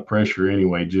lot of pressure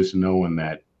anyway, just knowing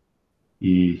that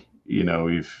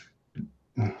if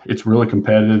it's really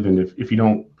competitive, and if you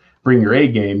don't bring your A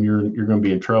game, you're going to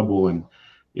be in trouble.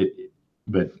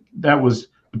 But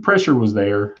the pressure was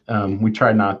there. We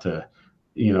tried not to,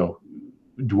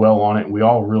 dwell on it. We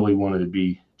all really wanted to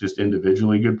be just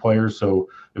individually good players. So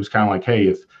it was kind of like,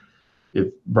 hey,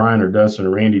 if Brian or Dustin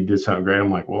or Randy did something great, I'm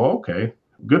like, well, okay,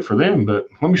 good for them, but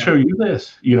let me show you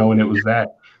this, and it was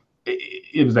that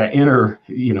inner,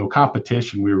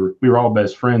 competition. We were all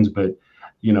best friends, but,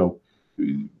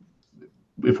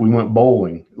 if we went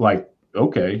bowling, like,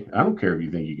 okay, I don't care if you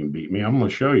think you can beat me, I'm going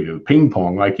to show you. Ping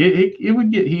pong, like it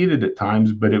would get heated at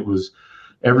times, but it was,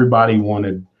 everybody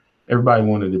wanted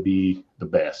to be the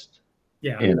best.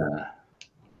 Yeah.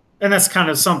 And that's kind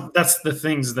of that's the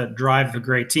things that drive the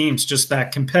great teams, just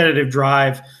that competitive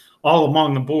drive all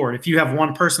along the board. If you have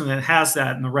one person that has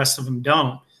that and the rest of them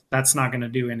don't, that's not going to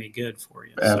do any good for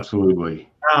you.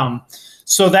 Absolutely.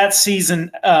 So that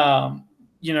season,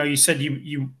 you said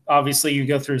you obviously you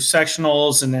go through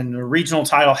sectionals and then the regional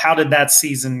title. How did that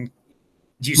season?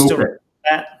 Do you still remember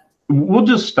that? We'll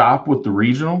just stop with the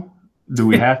regional. Do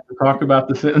we have to talk about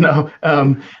this? No.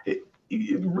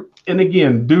 And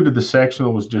again, due to the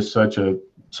sectional was just such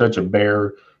a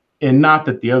bear, and not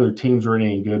that the other teams were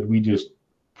any good. We just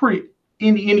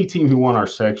any team who won our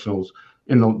sectionals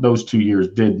in those 2 years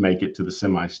did make it to the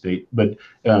semi-state. But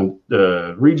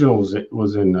the regional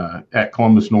was in at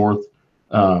Columbus North,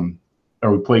 or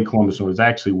we played Columbus North. It's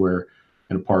actually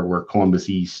in a part where Columbus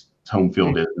East home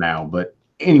field is now. But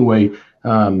anyway,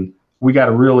 we got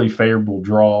a really favorable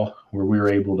draw where we were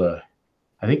able to,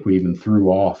 I think we even threw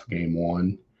off game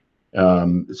one.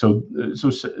 So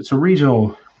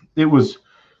regional, it was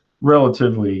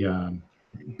relatively,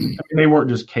 they weren't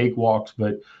just cakewalks,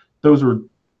 but those were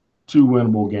 2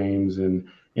 winnable games, and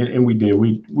we did.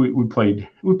 We played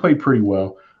pretty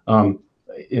well. And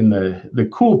the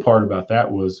cool part about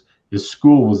that was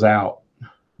school was out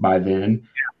by then,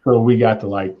 so we got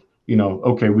to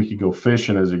okay, we could go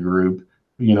fishing as a group,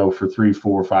 for 3,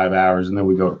 4, 5 hours, and then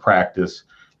we go to practice,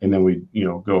 and then we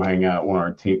go hang out on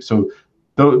our team. So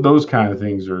those kind of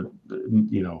things are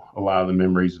a lot of the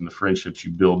memories and the friendships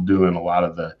you build doing a lot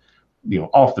of the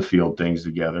off the field things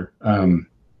together. And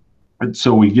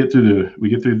so we get through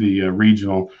the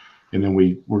regional, and then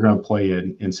we're going to play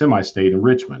in semi-state in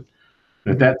Richmond.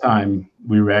 And at that time,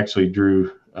 we actually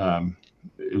drew.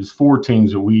 It was 4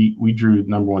 teams that we drew.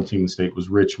 Number 1 team in the state was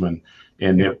Richmond,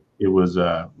 and it was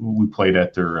we played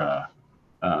at their.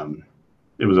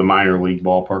 It was a minor league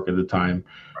ballpark at the time,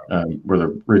 where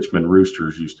the Richmond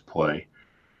Roosters used to play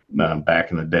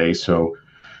back in the day. So,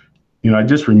 I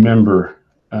just remember,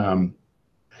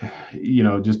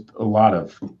 just a lot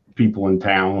of people in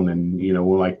town, and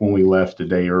like when we left a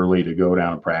day early to go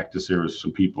down to practice, there was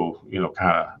some people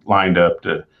kind of lined up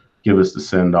to give us the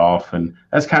send off, and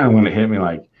that's kind of when it hit me,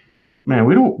 like, man,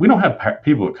 we don't have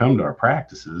people that come to our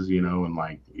practices, and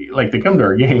like they come to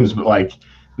our games, but like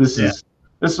this is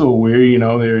a little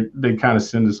weird, they kind of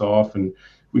send us off, and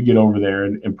we get over there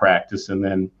and practice, and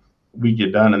then we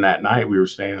get done. And that night we were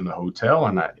staying in the hotel,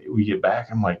 and we get back,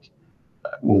 I'm like,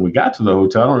 when we got to the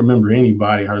hotel, I don't remember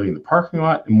anybody hardly in the parking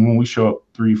lot. And when we show up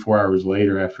 3-4 hours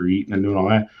later after eating and doing all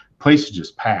that, the place is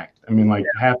just packed. I mean,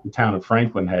 half the town of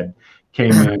Franklin had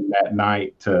came in that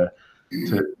night to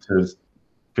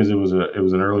because it was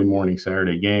an early morning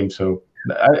Saturday game. So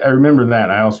I remember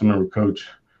that. I also remember Coach,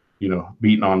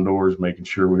 beating on doors, making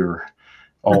sure we were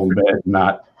all in bed,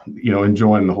 not,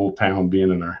 enjoying the whole town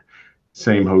being in our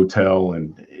same hotel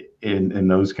and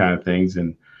those kind of things.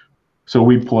 And so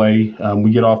we play.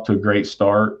 We get off to a great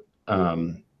start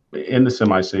in the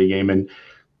semi-state game, and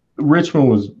Richmond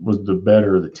was the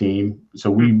better of the team.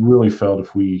 So we really felt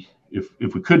if we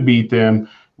could beat them,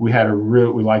 we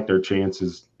liked our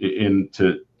chances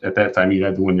at that time. You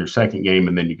had to win your second game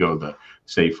and then you go to the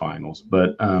state finals.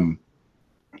 But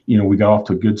we got off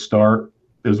to a good start.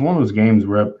 It was one of those games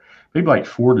where maybe like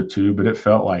 4-2, but it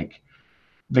felt like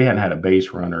they hadn't had a base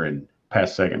runner in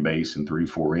past second base in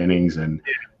 3-4 innings, and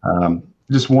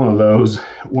just one of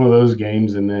those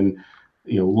games. And then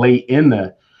late in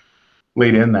that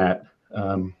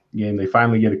game, they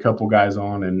finally get a couple guys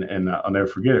on, and I'll never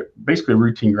forget it. Basically, a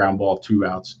routine ground ball, 2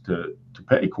 outs to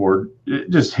Petticord. It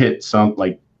just hit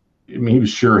he was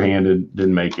sure-handed,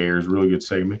 didn't make errors, really good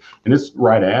segment, and it's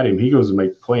right at him. He goes to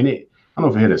make the play, and I don't know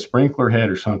if it hit a sprinkler head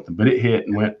or something, but it hit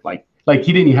and went like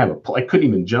he didn't even have a play. Couldn't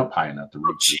even jump high enough to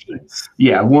reach it.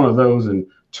 Yeah, one of those, and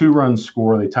 2-run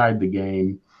score. They tied the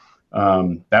game.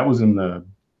 That was in the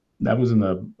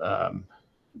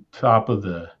top of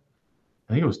the.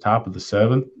 I think it was top of the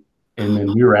 7th, and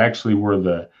then we were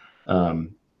the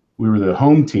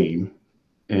home team,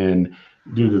 and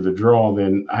due to the draw,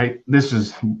 then this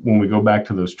is when we go back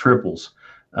to those triples.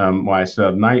 Why I still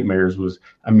have nightmares was,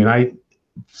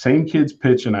 same kids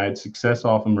pitching. I had success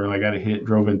off him early. I got a hit,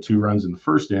 drove in 2 runs in the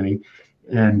first inning,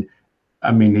 and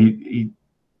he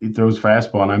throws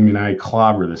fastball, and I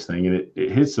clobber this thing, and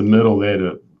it hits the middle. They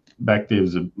had back then it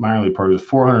was a minor league park. It was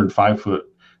 405-foot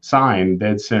sign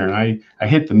dead center, and I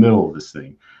hit the middle of this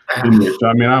thing. So,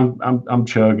 I'm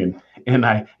chugging,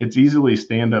 and it's easily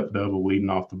stand up double leading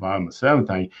off the bottom of the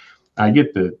 7th. I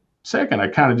get the second. I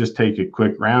kind of just take a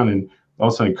quick round, and all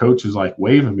of a sudden coach is like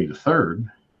waving me to third.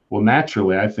 Well,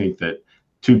 naturally, I think that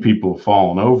 2 people have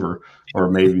fallen over,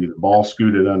 or maybe the ball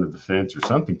scooted under the fence or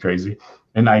something crazy.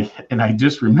 And I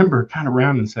just remember kind of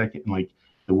rounding second, and like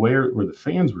the where the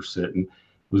fans were sitting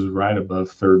was right above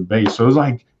third base. So it was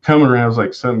like coming around, it was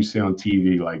like something you see on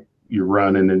TV, like you're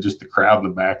running and just the crowd in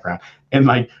the background. And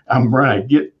like I'm running, I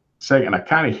get second, I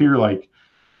kind of hear like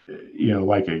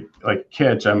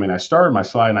catch. I started my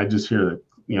slide and I just hear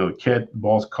the catch, the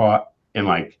ball's caught, and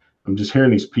like I'm just hearing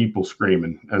these people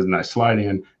screaming as I slide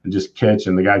in and just catch,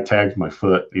 and the guy tags my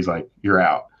foot. He's like, "You're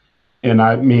out." And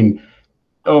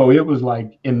it was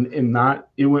like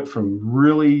it went from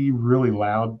really, really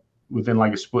loud within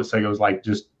like a split second. It was like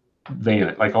just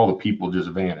vanished, like all the people just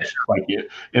vanished, like it.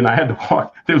 And I had to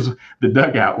walk. The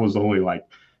dugout was only like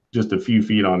just a few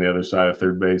feet on the other side of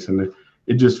third base, and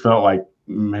it just felt like,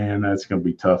 man, that's going to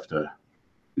be tough to,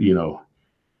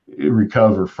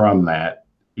 recover from that.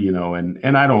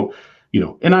 And I don't,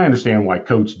 and I understand why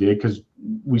coach did, because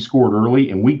we scored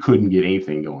early and we couldn't get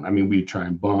anything going. We'd try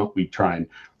and bump, we'd try and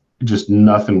just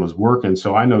nothing was working.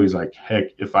 So I know he's like,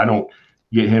 heck, if I don't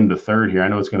get him to third here, I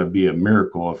know it's going to be a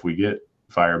miracle if we get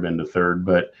Fireman to third.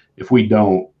 But if we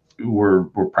don't, we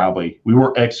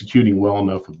weren't executing well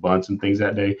enough with bunts and things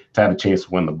that day to have a chance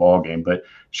to win the ball game. But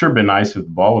sure been nice if the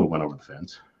ball would have went over the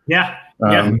fence. Yeah.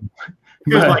 It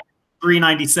was like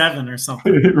 397 or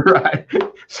something. Right.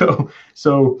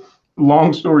 So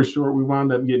long story short, we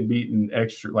wound up getting beaten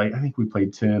extra. Like I think we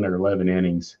played 10 or 11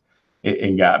 innings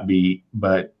and got beat.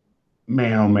 But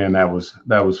man, oh man, that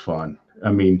was fun.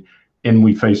 And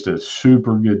we faced a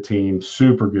super good team,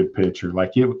 super good pitcher.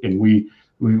 Like it, and we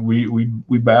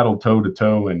battled toe to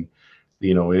toe, and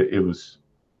it was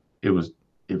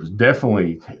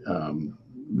definitely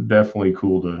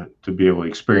cool to be able to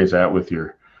experience that with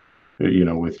your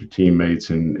teammates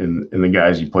and the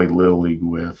guys you played Little League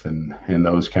with and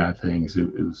those kind of things.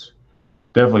 It was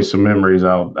definitely some memories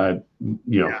I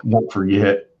won't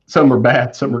forget. Some are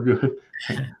bad, some are good.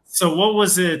 So what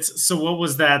was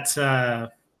that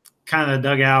kind of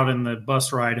dugout and the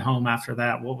bus ride home after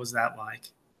that? What was that like?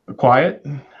 Quiet.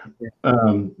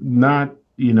 Not,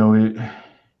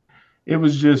 it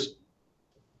was just,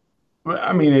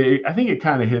 I think it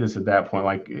kind of hit us at that point.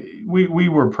 Like we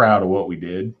were proud of what we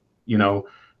did, and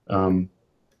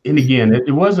again,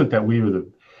 it wasn't that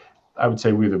I would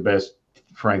say we were the best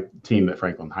team that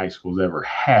Franklin High School's ever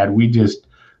had. We just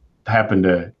happened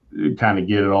to kind of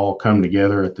get it all come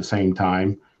together at the same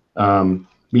time.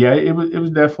 It was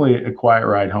definitely a quiet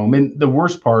ride home. And the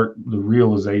worst part, the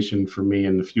realization for me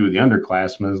and a few of the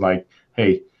underclassmen is like,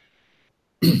 hey,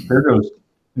 there goes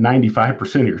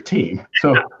 95% of your team.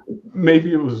 So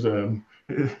maybe it was a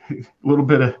little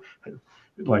bit of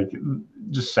like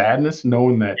just sadness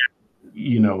knowing that,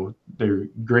 they're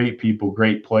great people,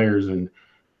 great players, and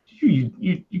you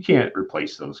can't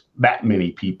replace that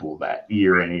many people that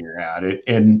year in and year out.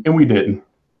 And we didn't.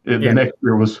 The Yeah. next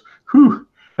year was, whew,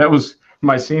 that was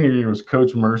my senior year, was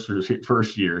Coach Mercer's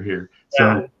first year here.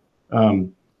 So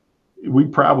we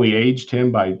probably aged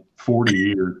him by 40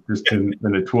 years just in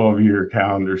a 12-year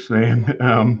calendar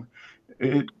span.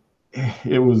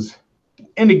 It was,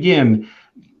 and again,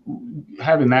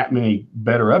 having that many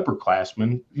better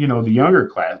upperclassmen, the younger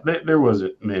class, there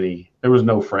wasn't many. There was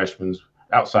no freshmen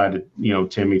outside of,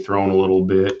 Timmy throwing a little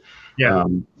bit. Yeah.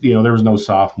 There was no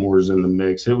sophomores in the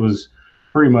mix. It was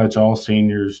pretty much all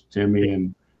seniors, Timmy,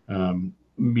 and,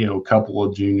 a couple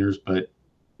of juniors. But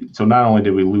so not only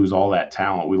did we lose all that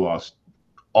talent, we lost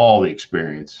all the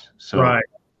experience. So, right.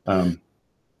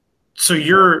 So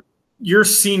your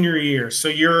senior year, so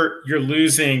you're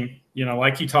losing,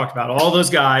 like you talked about, all those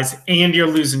guys, and you're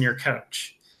losing your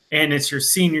coach, and it's your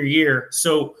senior year.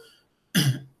 So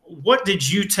what did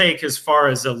you take as far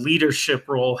as a leadership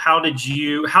role? How did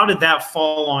that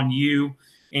fall on you?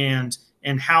 And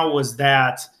how was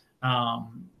that,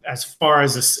 as far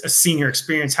as a senior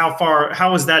experience,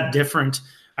 how was that different?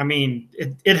 I mean,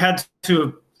 it had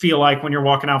to feel like when you're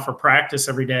walking out for practice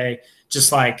every day,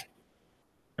 just like,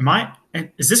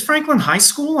 is this Franklin High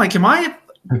School? Like, did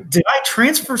I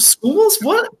transfer schools?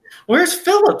 What? Where's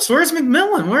Phillips? Where's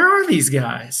McMillan? Where are these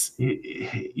guys?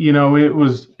 It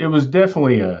was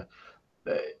definitely a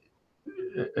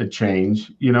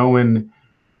change, and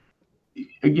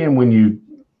again, when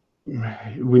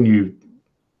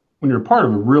you're part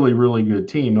of a really, really good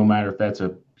team, no matter if that's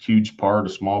a huge part, a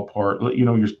small part,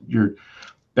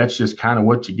 that's just kind of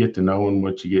what you get to know and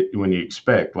what you get when you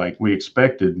expect. Like, we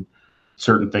expected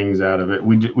certain things out of it.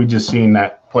 We just seen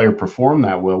that player perform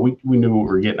that well. We knew what we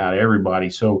were getting out of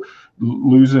everybody. So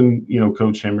losing,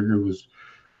 Coach Hemminger was,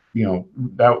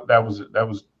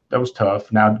 that was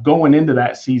tough. Now, going into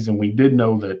that season, we did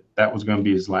know that was going to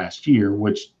be his last year,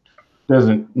 which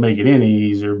doesn't make it any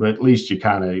easier, but at least you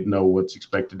kind of know what's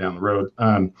expected down the road.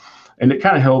 And it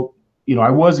kind of helped. I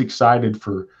was excited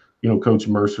for, Coach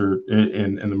Mercer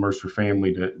and the Mercer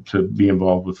family to be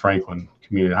involved with Franklin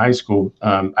Community High School.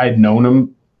 I had known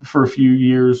him for a few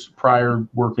years prior,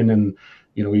 working in,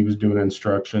 he was doing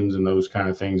instructions and those kind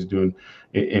of things, doing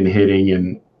in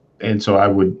hitting, and so I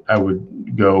would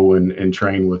go and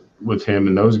train with him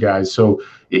and those guys. So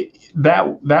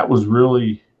that was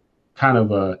really kind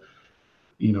of a,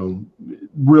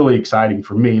 really exciting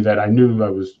for me, that I knew I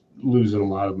was losing a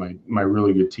lot of my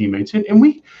really good teammates. And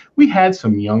we had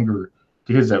some younger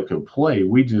kids that could play.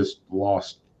 We just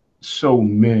lost so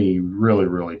many really,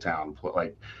 really talented.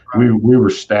 Like, we were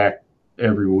stacked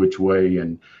every which way,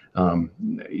 and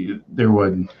there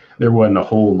wasn't a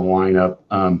hole in the lineup.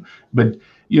 But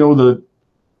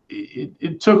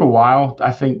it took a while,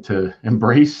 I think, to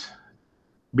embrace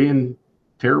being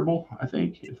terrible, I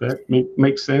think, if that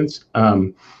makes sense.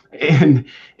 And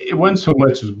it wasn't so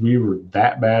much as we were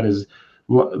that bad, as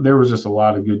there was just a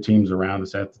lot of good teams around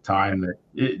us at the time that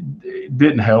it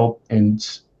didn't help. And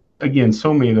again,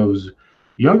 so many of those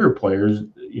younger players,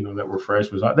 that were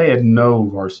freshmen, they had no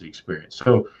varsity experience.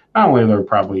 So not only they're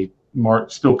probably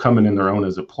still coming in their own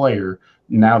as a player,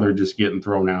 now they're just getting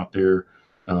thrown out there.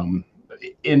 And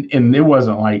it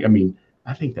wasn't like,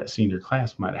 I think that senior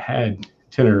class might have had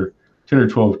 10 or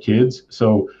 12 kids.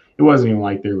 So it wasn't even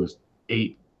like there was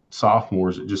 8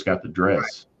 sophomores that just got the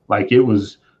dress. Like, it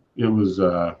was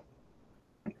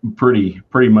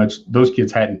pretty much, those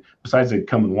kids hadn't, besides they'd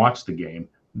come and watch the game,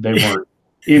 they weren't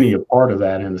any a part of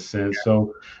that, in a sense.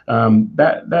 So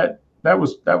that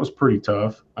was pretty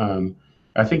tough.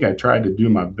 I think I tried to do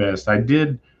my best. I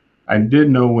did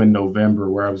know in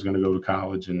November where I was going to go to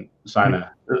college and sign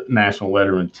a national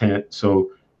letter of intent.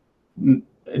 So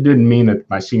it didn't mean that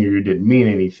my senior year didn't mean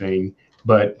anything,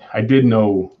 but I did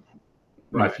know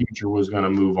my future was going to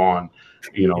move on,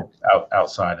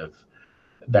 outside of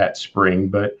that spring.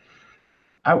 But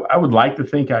I would like to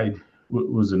think I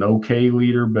was an okay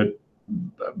leader, but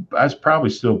I was probably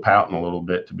still pouting a little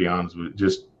bit, to be honest with you,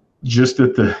 just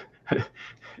at the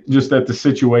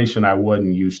situation I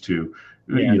wasn't used to,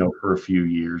 for a few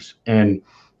years. And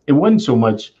it wasn't so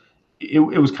much, it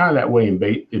was kind of that way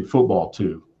in football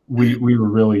too. We were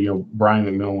really, Brian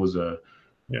McMillan was in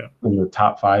the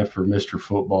top 5 for Mr.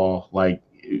 Football. Like,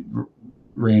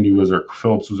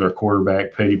 Phillips was our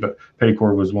quarterback.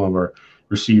 Petticourt was one of our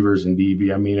receivers and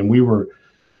DB. And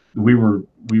we were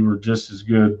just as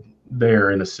good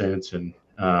there, in a sense. And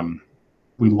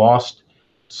we lost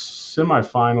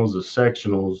semifinals of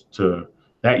sectionals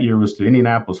that year was to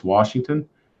Indianapolis, Washington.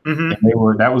 Mm-hmm.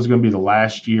 And that was going to be the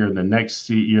last year. And the next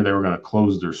year they were going to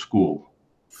close their school.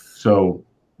 So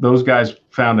those guys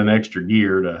found an extra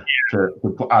gear to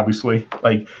obviously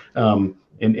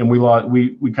and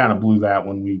we kind of blew that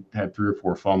when we had 3 or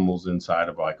 4 fumbles inside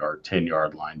of like our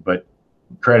 10-yard line, but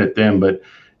credit them. But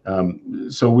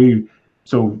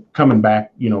so coming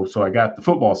back, so I got the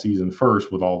football season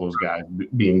first with all those guys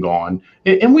being gone,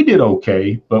 and we did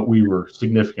okay, but we were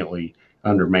significantly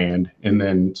undermanned. And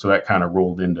then so that kind of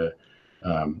rolled into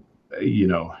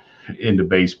into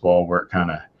baseball, where it kind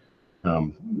of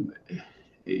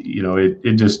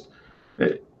it just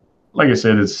like I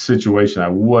said, it's a situation I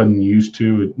wasn't used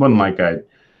to. It wasn't like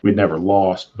we'd never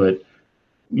lost, but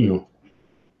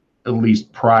at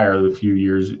least prior to the few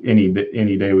years, any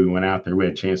day we went out there, we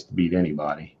had a chance to beat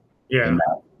anybody. Yeah, and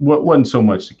that wasn't so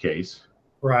much the case.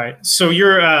 Right. So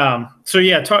you're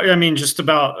just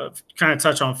about kind of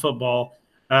touch on football.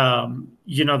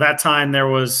 That time that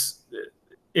was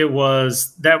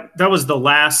the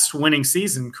last winning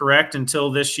season, correct?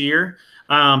 Until this year.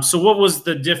 So what was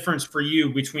the difference for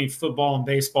you between football and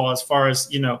baseball as far as,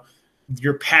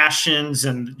 your passions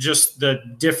and just the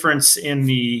difference in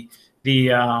the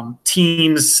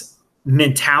team's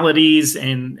mentalities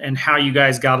and how you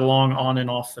guys got along on and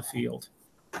off the field?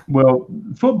 Well,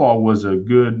 football was a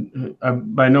good,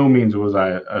 by no means was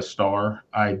I a star.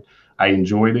 I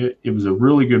enjoyed it. It was a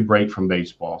really good break from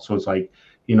baseball. So it's like,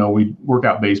 we work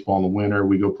out baseball in the winter,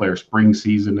 we go play our spring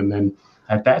season. And then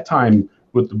at that time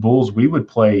with the Bulls, we would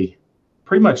play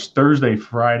pretty much Thursday,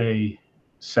 Friday,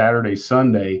 Saturday,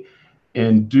 Sunday.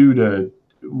 And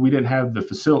we didn't have the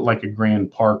facility like a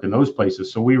Grand Park in those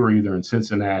places. So we were either in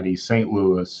Cincinnati, St.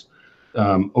 Louis,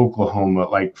 Oklahoma,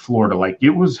 like Florida, like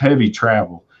it was heavy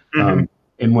travel. Mm-hmm.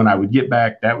 And when I would get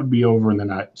back, that would be over. And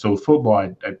then so football,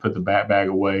 I'd put the bat bag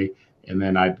away, and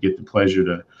then I'd get the pleasure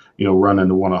to, run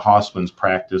into one of Hossman's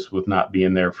practice with not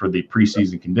being there for the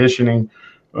preseason conditioning.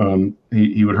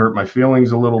 He would hurt my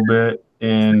feelings a little bit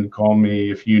and call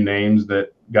me a few names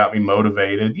that got me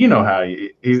motivated. You know how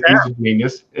he's a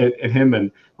genius, at him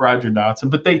and Roger Dotson.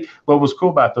 But what was cool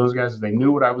about those guys is they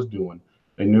knew what I was doing.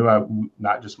 They knew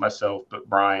not just myself, but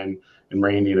Brian and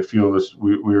Randy and a few of us,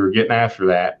 we were getting after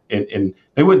that. And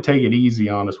they wouldn't take it easy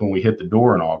on us when we hit the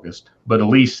door in August, but at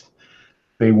least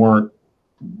they weren't,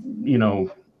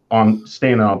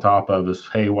 standing on top of us.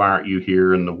 Hey, why aren't you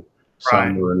here in the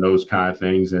summer and those kind of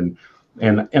things. And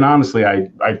honestly, I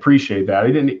appreciate that.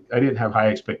 I didn't have high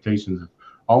expectations of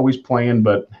always playing,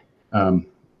 but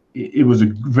it was a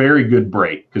very good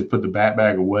break, because put the bat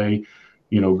bag away,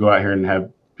 go out here and have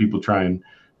people try and,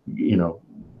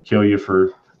 kill you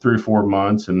for 3 or 4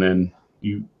 months, and then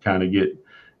you kind of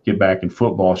get back in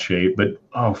football shape. But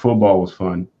football was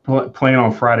fun. Playing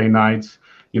on Friday nights,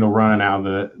 running out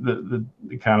of the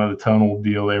kind of the tunnel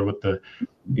deal there with the,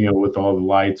 with all the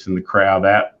lights and the crowd.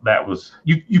 That was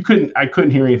I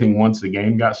couldn't hear anything once the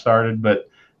game got started, but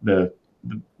the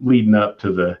leading up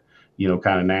to the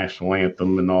kind of national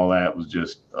anthem and all that was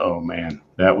just, oh man,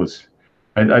 that was.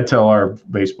 I tell our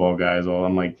baseball guys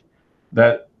I'm like,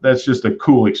 that's just a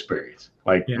cool experience.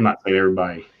 Like, I'm not saying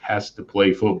everybody has to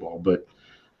play football, but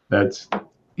that's,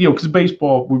 because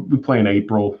baseball, we play in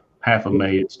April, half of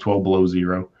May, it's 12 below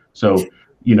zero. So,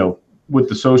 with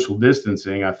the social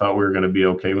distancing, I thought we were going to be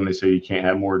okay when they say you can't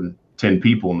have more than 10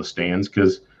 people in the stands,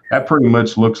 because that pretty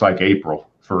much looks like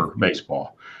April for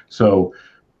baseball. So,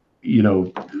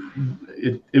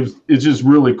 it's just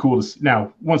really cool to see.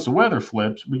 Now, once the weather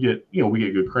flips, we get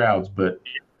good crowds, but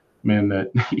man,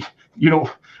 that,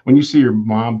 when you see your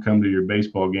mom come to your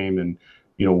baseball game and,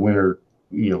 winter,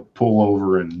 pull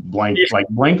over and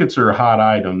blankets are a hot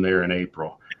item there in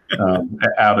April,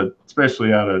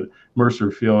 especially out of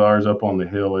Mercer Field. Ours up on the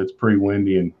hill, it's pretty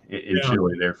windy and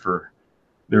chilly there for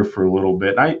a little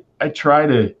bit. I try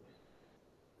to,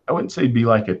 I wouldn't say be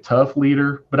like a tough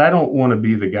leader, but I don't want to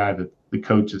be the guy that the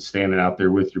coach that's standing out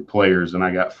there with your players and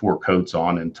I got 4 coats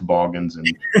on and toboggans and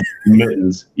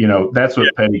mittens. That's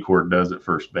what Pettycourt does at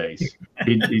first base.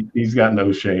 He's got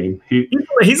no shame.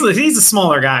 He's a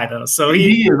smaller guy though, so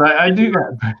he is. I do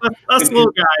that. Us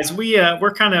little guys,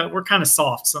 we're kind of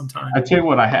soft sometimes. I tell you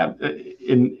what, I have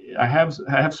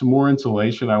some more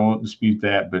insulation. I won't dispute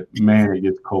that, but man, it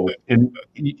gets cold. And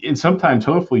sometimes,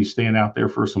 hopefully, you stand out there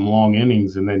for some long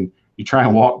innings, and then you try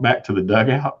and walk back to the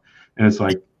dugout, and it's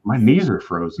like my knees are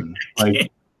frozen.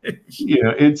 Like,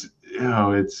 it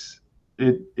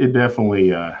definitely.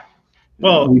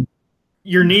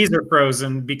 Your knees are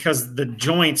frozen because the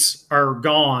joints are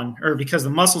gone, or because the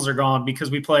muscles are gone,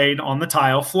 because we played on the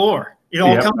tile floor. It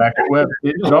all comes back.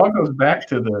 It all goes back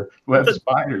to the Web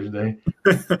Spiders day.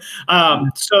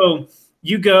 So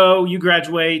you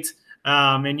graduate.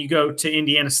 and you go to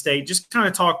Indiana State. Just kind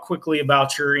of talk quickly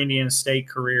about your Indiana State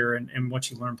career and what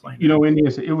you learned playing.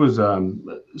 Indiana State, it was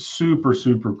super,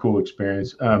 super cool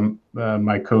experience.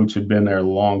 My coach had been there a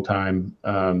long time,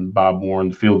 Bob Warren.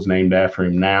 The field's named after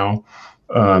him now.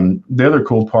 The other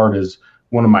cool part is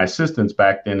one of my assistants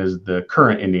back then is the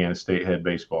current Indiana State head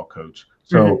baseball coach.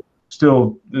 So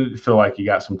still feel like you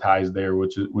got some ties there,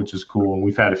 which is cool. And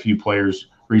we've had a few players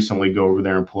recently go over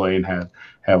there and play and have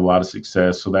a lot of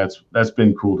success. So that's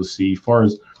been cool to see. As far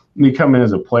as me coming in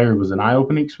as a player, it was an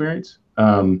eye-opening experience.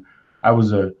 I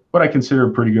was what I consider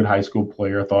a pretty good high school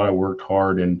player. I thought I worked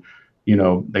hard, and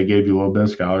they gave you a little bit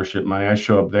of scholarship money. I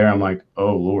show up there, I'm like,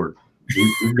 oh Lord,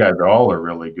 these guys are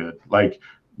really good. Like,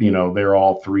 they're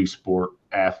all three-sport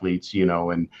athletes,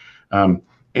 and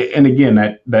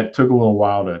again, that took a little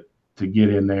while to get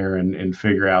in there and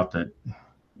figure out that,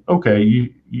 okay,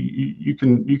 you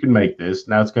can make this.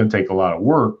 Now it's going to take a lot of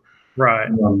work. Right.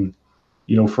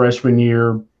 Freshman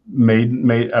year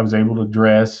I was able to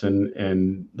dress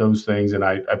and those things. And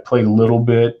I played a little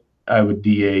bit. I would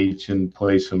DH and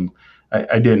play some,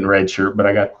 I didn't redshirt, but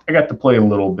I got to play a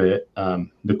little bit.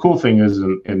 The cool thing is,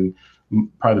 and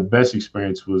probably the best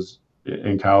experience was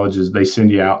in college, is they send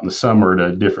you out in the summer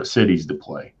to different cities to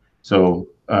play. So,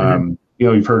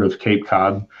 you've heard of Cape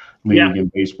Cod League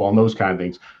in baseball and those kind of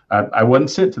things. I wasn't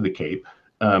sent to the Cape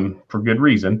for good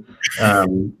reason,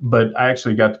 but I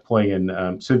actually got to play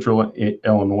in Central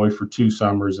Illinois for 2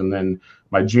 summers, and then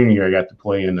my junior year I got to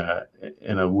play in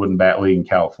a wooden bat league in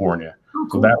California. Oh,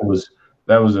 cool. So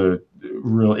that was a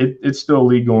real. It's still a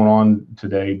league going on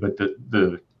today, but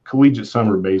the collegiate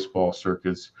summer baseball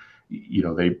circuits,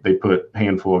 they put a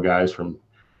handful of guys from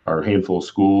or a handful of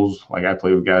schools. Like I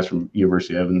played with guys from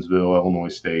University of Evansville, Illinois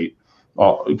State,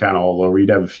 all over. You'd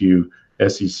have a few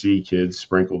SEC kids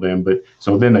sprinkled in, but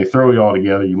so then they throw you all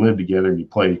together, you live together, and you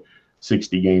play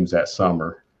 60 games that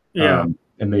summer. And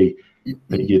they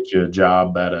get you a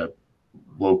job at a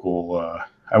local.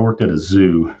 I worked at a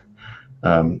zoo.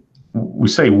 We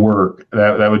say work,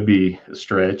 that would be a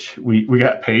stretch. We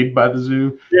got paid by the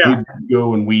zoo. We'd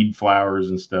go and weed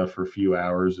flowers and stuff for a few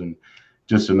hours and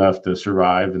just enough to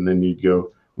survive, and then you'd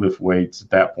go lift weights at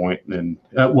that point. And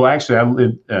actually I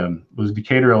lived was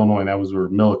Decatur, Illinois, and that was where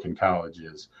Millikan College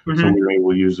is. So we were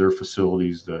able to use their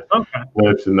facilities to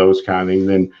lift and those kind of things.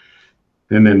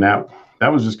 And then that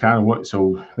was just kind of what,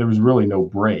 so there was really no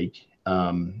break.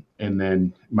 And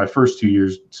then my first 2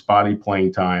 years, spotty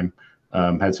playing time,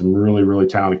 had some really, really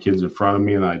talented kids in front of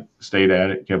me, and I stayed at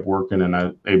it, kept working, and I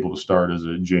was able to start as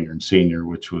a junior and senior,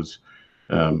 which was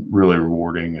really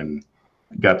rewarding, and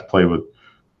got to play with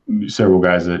several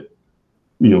guys that,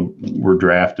 were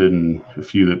drafted and a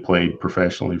few that played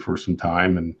professionally for some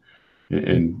time.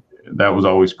 And that was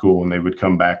always cool when they would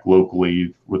come back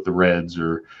locally with the Reds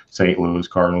or St. Louis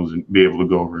Cardinals and be able to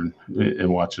go over and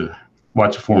watch a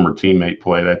former teammate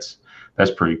play.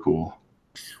 That's pretty cool.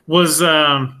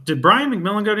 Did Brian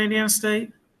McMillan go to Indiana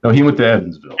State? No, he went to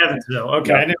Evansville.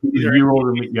 Okay. Yeah, he's a year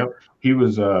older than me. Yep. He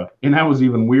was, and that was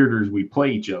even weirder as we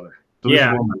play each other. So this is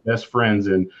one of my best friends.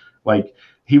 And like,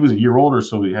 he was a year older,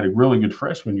 so we had a really good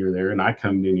freshman year there. And I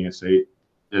come to Indiana State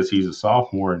as he's a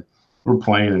sophomore, and we're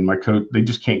playing, and my coach, they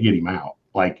just can't get him out.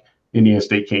 Like, Indiana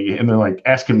State can't get, and they're like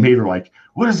asking me, they're like,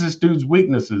 what is this dude's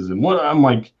weaknesses? And what, I'm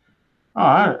like, oh,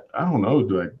 I don't know.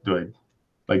 Do I,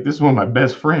 like, this is one of my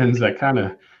best friends. I kind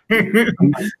of,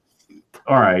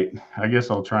 all right, I guess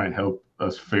I'll try and help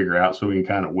us figure out so we can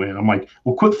kind of win. I'm like,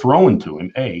 well, quit throwing to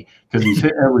him, because he's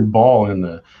hit every ball in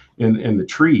the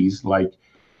trees. Like,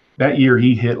 that year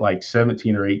he hit like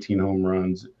 17 or 18 home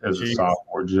runs as a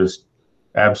sophomore. Just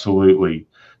absolutely,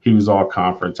 he was all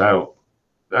conference. I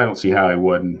don't see how he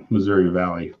wasn't Missouri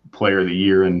Valley Player of the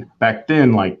Year. And back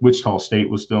then, like, Wichita State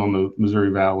was still in the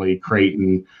Missouri Valley,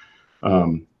 Creighton.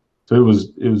 So it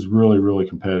was really, really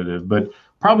competitive. But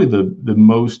probably the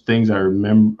most things I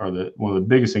remember, or one of the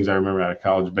biggest things I remember out of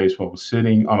college baseball, was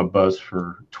sitting on a bus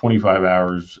for 25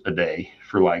 hours a day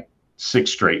for like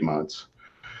 6 straight months.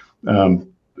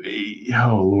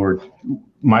 Oh Lord,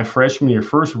 my freshman year,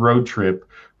 first road trip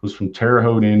was from Terre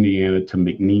Haute, Indiana to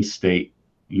McNeese State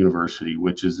University,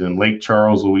 which is in Lake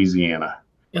Charles, Louisiana.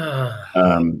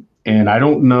 And I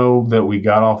don't know that we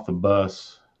got off the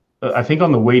bus. I think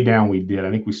on the way down we did. I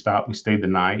think we stopped, we stayed the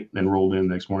night, then rolled in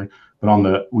the next morning.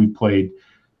 But we played,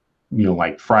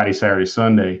 like Friday, Saturday,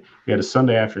 Sunday. We had a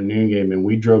Sunday afternoon game, and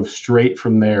we drove straight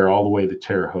from there all the way to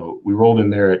Terre Haute. We rolled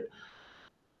in there at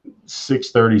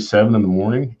 6:37 in the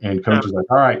morning, and coach was like,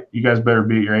 all right, you guys better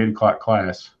be at your 8 o'clock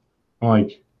class. I'm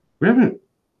like, we haven't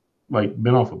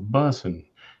been off a bus, and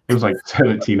it was like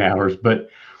 17 hours. But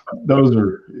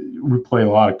we play a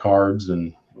lot of cards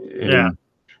and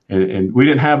and we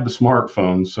didn't have the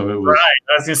smartphones, so it was right.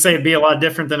 I was gonna say it'd be a lot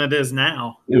different than it is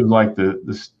now. It was like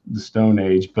the Stone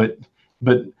Age, but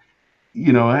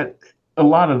a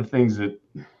lot of the things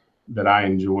that I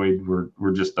enjoyed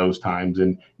were just those times.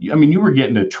 And I mean, you were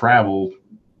getting to travel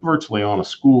virtually on a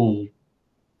school.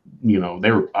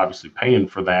 They were obviously paying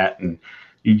for that, and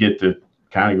you get to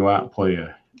kind of go out and play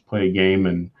a game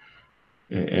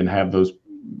and have those,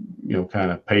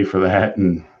 kind of pay for that.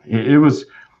 And it was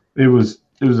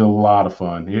a lot of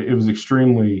fun. It was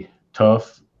extremely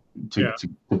tough to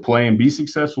play and be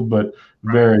successful, but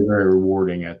very, very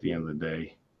rewarding at the end of the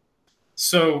day.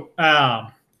 So,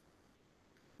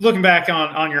 looking back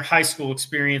on your high school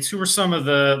experience, who were some of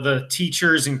the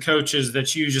teachers and coaches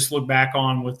that you just look back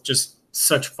on with just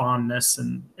such fondness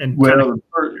and well,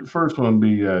 the first one would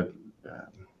be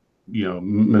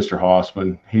Mr.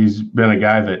 Hossman. He's been a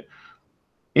guy that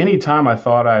anytime I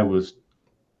thought I was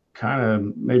kind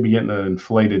of maybe getting an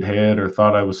inflated head or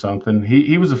thought I was something,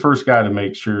 he was the first guy to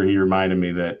make sure he reminded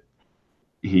me that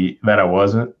I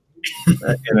wasn't,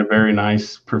 in a very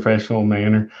nice professional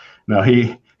manner. No,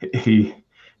 he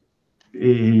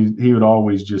would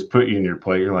always just put you in your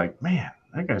place. You're like, man,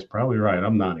 that guy's probably right.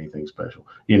 I'm not anything special.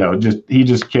 He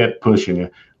just kept pushing you,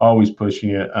 always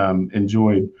pushing you.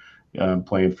 Enjoyed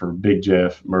playing for Big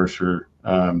Jeff Mercer.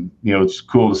 It's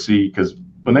cool to see because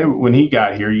when he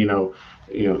got here,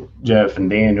 Jeff and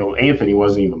Daniel, Anthony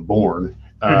wasn't even born,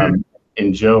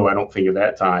 and Joe, I don't think at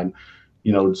that time,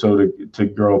 so to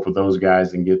grow up with those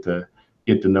guys and get to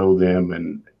know them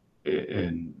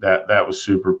and that was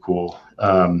super cool.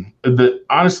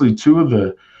 Honestly, two of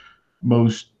the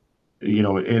most,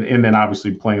 and then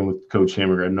obviously playing with Coach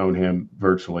Hemminger, I've known him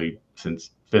virtually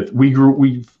since fifth.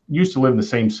 We used to live in the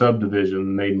same subdivision,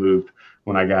 and they moved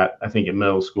when I got, I think, in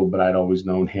middle school, but I'd always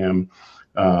known him.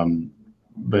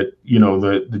 But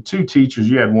the two teachers,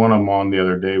 you had one of them on the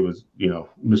other day was,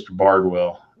 Mr.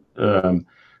 Bardwell.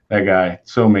 That guy,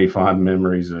 so many fond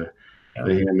memories of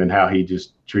him and how he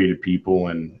just treated people.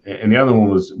 And the other one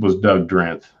was Doug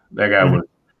Drenth. That guy was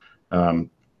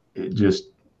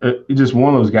just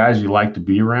one of those guys you like to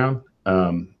be around.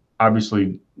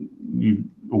 Obviously,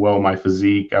 my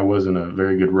physique, I wasn't a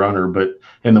very good runner, but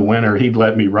in the winter, he'd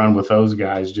let me run with those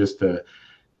guys just to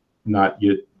not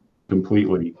get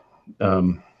completely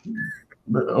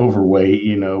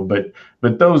overweight,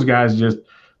 but those guys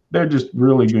they're just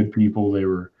really good people. They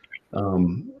were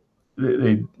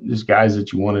they just guys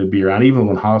that you wanted to be around. Even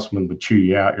when Hossman would chew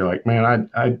you out, you're like, man,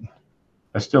 I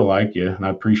still like you, and I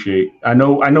appreciate. I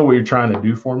know what you're trying to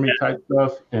do for me, type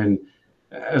stuff. And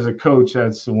as a coach,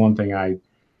 that's the one thing I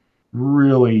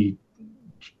really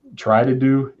try to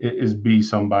do is be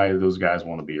somebody those guys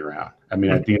want to be around. I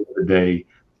mean, at the end of the day,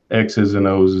 X's and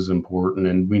O's is important,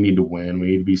 and we need to win. We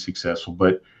need to be successful.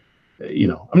 But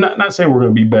I'm not saying we're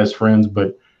going to be best friends,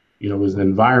 but as an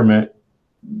environment,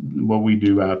 what we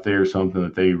do out there is something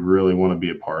that they really want to be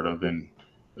a part of. And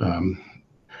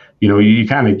you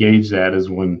kind of gauge that as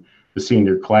when the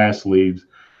senior class leaves.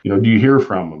 Do you hear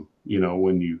from them?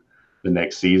 When the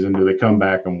next season, do they come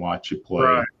back and watch you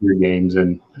play your games?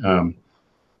 And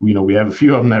we have a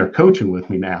few of them that are coaching with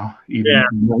me now, even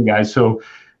young guys. So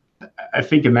I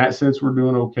think in that sense we're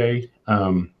doing okay.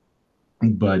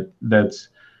 But that's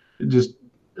just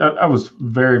I was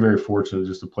very, very fortunate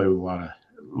just to play with a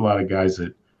lot of guys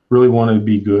that really wanted to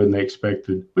be good, and we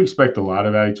expect a lot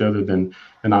of each other.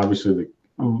 And obviously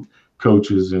the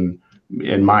coaches, and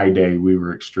in my day we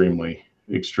were extremely,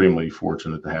 extremely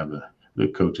fortunate to have the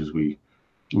coaches we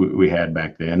had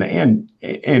back then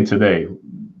and today.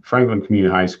 Franklin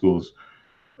Community High School's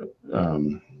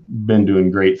been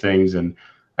doing great things, and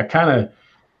I kind of,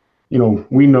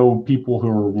 we know people who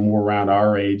are more around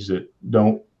our age that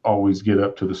don't always get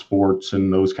up to the sports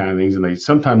and those kind of things, and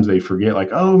sometimes they forget, like,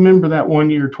 oh, remember that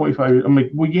one year, 25 years? I'm like,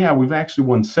 well, yeah, we've actually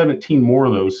won 17 more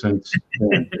of those since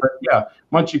then. But yeah,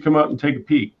 why don't you come up and take a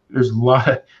peek? There's a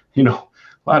lot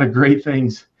of great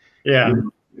things. Yeah,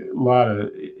 a lot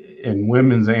of in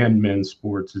women's and men's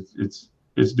sports.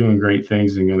 It's doing great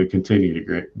things and going to continue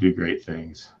to do great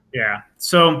things. Yeah.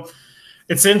 So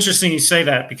it's interesting you say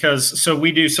that, because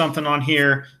we do something on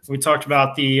here. We talked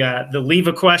about the leave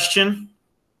a question.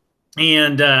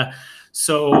 And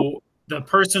so the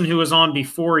person who was on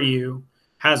before you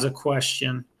has a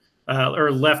question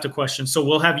or left a question. So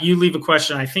we'll have you leave a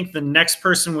question. I think the next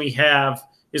person we have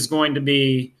is going to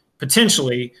be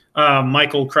potentially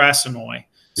Michael Krasnoy.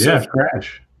 So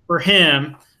Crash. For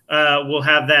him, we'll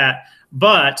have that.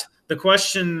 But the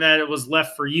question that was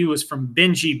left for you is from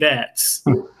Benji Betts,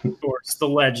 of course, the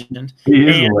legend. He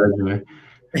is a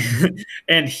legend.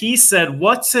 And he said,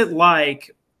 what's it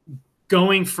like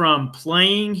going from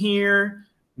playing here,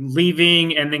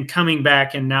 leaving and then coming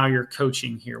back, and now you're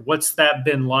coaching here. What's that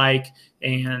been like,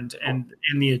 and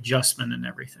the adjustment and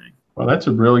everything? Well, that's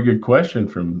a really good question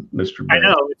from Mr. Ben. I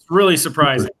know, it's really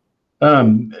surprising.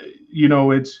 You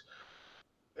know, it's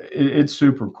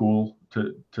super cool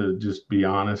to just be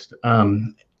honest.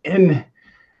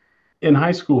 In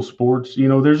high school sports, you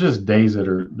know, there's just days that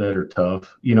are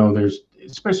tough. You know, there's,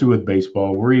 especially with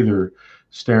baseball, we're either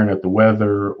staring at the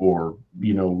weather, or,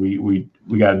 you know, we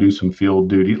got to do some field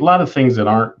duty, a lot of things that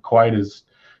aren't quite as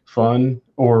fun,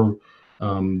 or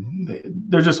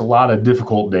there's just a lot of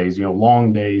difficult days, you know,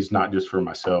 long days, not just for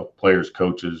myself, players,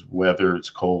 coaches, weather, it's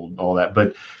cold, all that.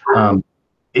 But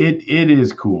it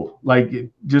is cool. Like,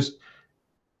 just,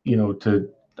 you know,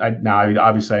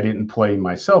 obviously I didn't play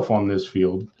myself on this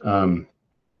field, the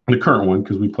current one,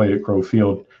 because we played at Crow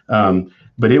Field.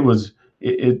 But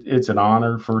it's an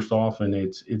honor, first off, and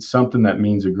it's something that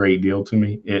means a great deal to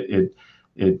me.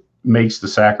 It makes the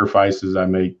sacrifices I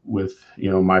make with, you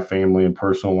know, my family and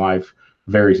personal life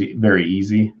very, very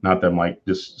easy. Not that I'm like,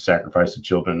 just sacrifice the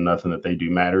children, nothing that they do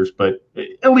matters, but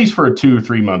at least for a 2 or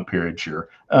 3 month period, sure.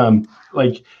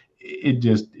 Like,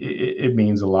 it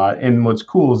means a lot. And what's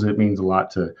cool is it means a lot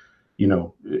to, you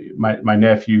know, my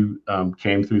nephew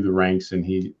came through the ranks,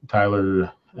 and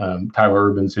Tyler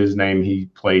Urban's his name. He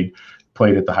played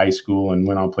at the high school and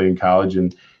went on to play in college,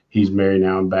 and he's married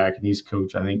now and back, and he's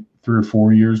coached, I think, 3 or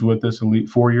 4 years with us,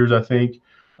 4 years, I think.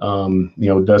 You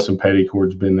know, Dustin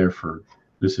Petticourt's been there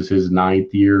this is his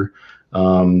 9th year.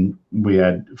 We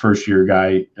had first year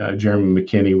guy, Jeremy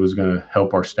McKinney, was going to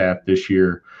help our staff this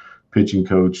year, pitching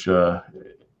coach,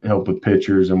 help with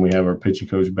pitchers. And we have our pitching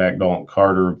coach back, Dalton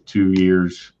Carter, of 2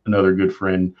 years. Another good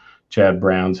friend, Chad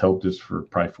Brown's, helped us for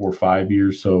probably 4 or 5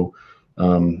 years. So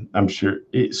I'm sure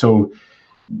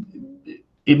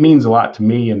it means a lot to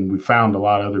me, and we found a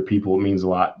lot of other people it means a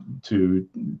lot to.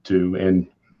 And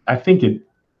I think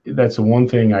that's the one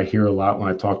thing I hear a lot when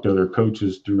I talk to other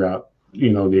coaches throughout,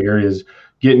 you know, the areas.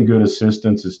 Getting good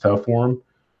assistants is tough for them,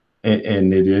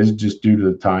 and it is just due to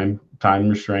the time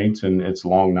restraints, and it's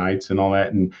long nights and all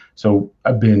that. And so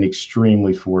I've been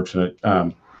extremely fortunate.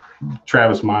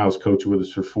 Travis Miles coached with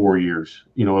us for 4 years,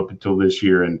 you know, up until this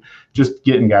year, and just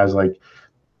getting guys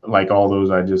like all those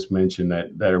I just mentioned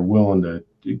that are willing to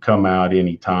come out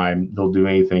anytime. They'll do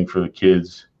anything for the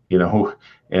kids, you know.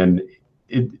 And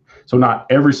so not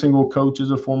every single coach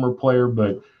is a former player,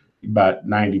 but about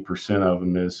 90% of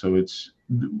them is. So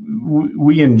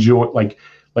we enjoy, like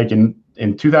in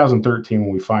 2013,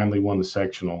 when we finally won the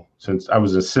sectional, since I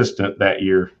was assistant that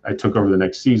year, I took over the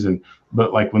next season.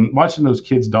 But like, when watching those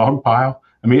kids dogpile,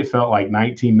 I mean, it felt like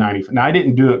 1990. Now, I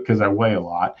didn't do it because I weigh a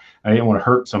lot. I didn't want to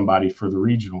hurt somebody for the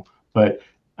regional. But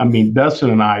I mean,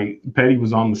 Dustin and Petty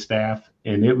was on the staff,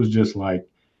 and it was just like,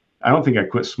 I don't think I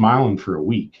quit smiling for a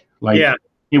week. Like, yeah.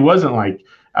 It wasn't like,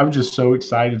 I was just so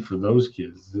excited for those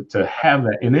kids to have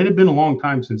that. And it had been a long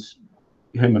time since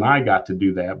him and I got to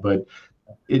do that. But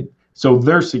so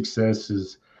their success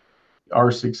is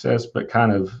our success, but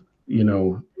kind of, you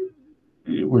know,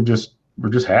 we're just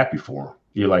happy for them.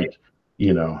 You're like,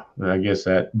 you know, I guess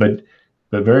that, but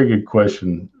very good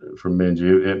question from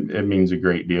Benji. It means a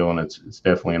great deal, and it's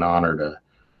definitely an honor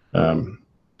to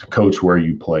coach where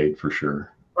you played, for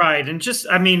sure. Right. And just,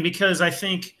 I mean, because I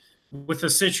think with a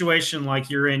situation like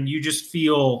you're in, you just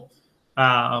feel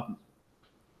like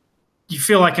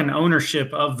an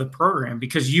ownership of the program,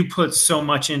 because you put so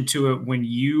much into it when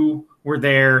you were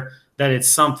there, that it's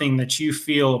something that you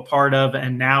feel a part of,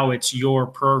 and now it's your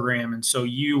program. And so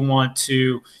you want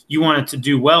it to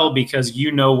do well, because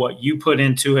you know what you put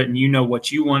into it, and you know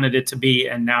what you wanted it to be,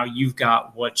 and now you've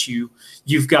got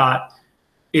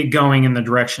it going in the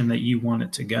direction that you want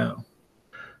it to go.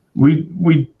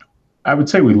 I would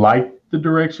say we like the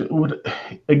direction.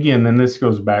 Again, then this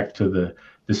goes back to the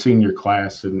senior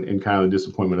class, and kind of the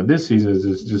disappointment of this season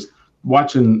is just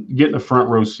getting a front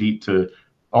row seat to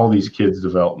all these kids'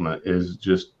 development is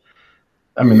just,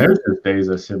 I mean, there's just days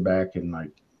I sit back and like,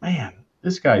 man,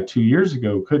 this guy 2 years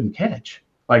ago couldn't catch.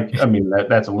 Like, I mean,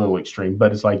 that's a little extreme,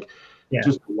 but it's like, yeah,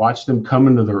 just to watch them come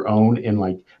into their own, and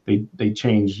like they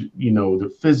change, you know,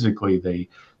 physically,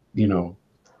 you know,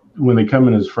 when they come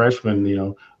in as freshmen, you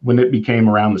know, when it became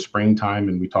around the springtime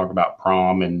and we talk about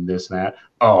prom and this and that,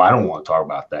 oh, I don't want to talk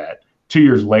about that. 2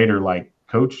 years later, like,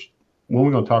 coach, when are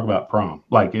we going to talk about prom?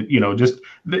 Like, it, you know, just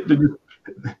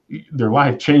their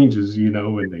life changes, you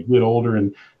know, and they get older.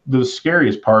 And the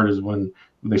scariest part is when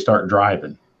they start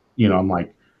driving. You know, I'm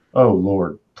like, oh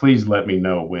Lord, please let me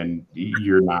know when you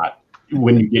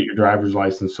get your driver's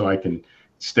license, so I can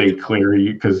stay clear.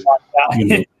 Because, you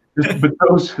know, but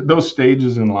those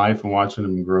stages in life and watching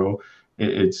them grow,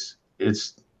 it's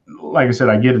like I said,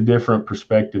 I get a different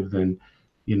perspective than,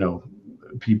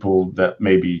 people that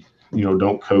maybe,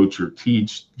 don't coach or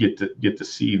teach get to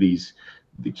see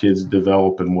the kids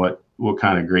develop and what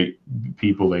kind of great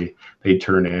people they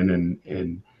turn in.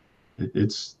 And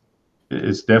it's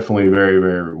definitely very,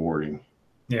 very rewarding.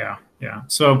 Yeah. Yeah.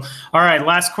 So, all right,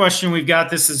 last question we've got.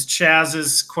 This is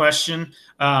Chaz's question.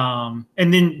 And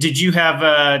then did you have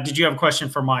a question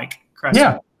for Mike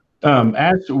Cressman?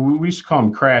 Yeah. We used to call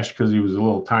him Crash because he was a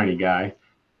little tiny guy.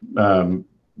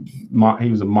 He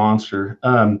was a monster.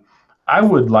 I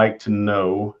would like to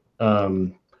know,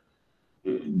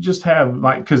 just have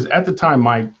Mike, because at the time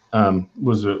Mike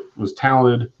was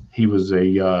talented. He was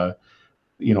a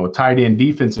tight end,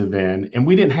 defensive end, and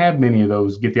we didn't have many of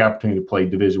those get the opportunity to play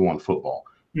Division I football.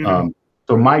 Mm-hmm.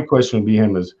 So my question would be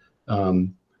him is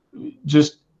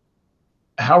just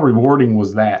how rewarding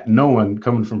was that, knowing,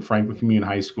 coming from Franklin Community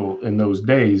High School in those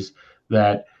days,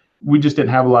 that we just didn't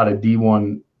have a lot of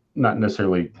D1, not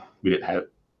necessarily we didn't have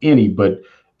any, but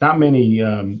not many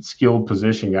skilled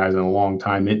position guys in a long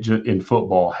time in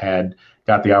football had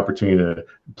got the opportunity to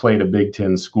play at a Big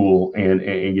Ten school and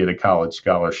get a college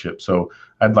scholarship. So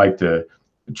I'd like to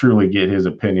truly get his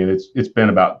opinion. It's been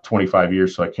about 25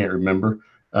 years, so I can't remember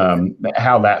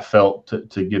how that felt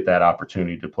to get that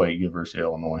opportunity to play at University of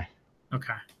Illinois.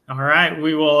 Okay. All right.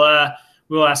 We'll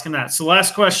ask him that. So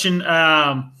last question.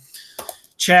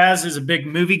 Chaz is a big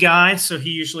movie guy, so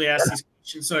he usually asks these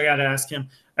questions. So I got to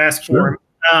ask for him.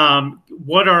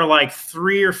 What are like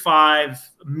 3 or 5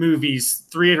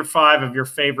 of your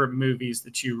favorite movies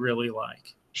that you really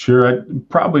like? Sure.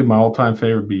 Probably my all-time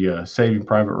favorite would be Saving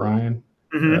Private Ryan.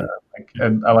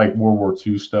 Mm-hmm. I like World War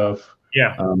II stuff.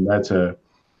 Yeah.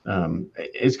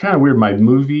 It's kind of weird. My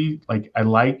movie, like, I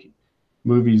like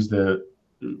movies that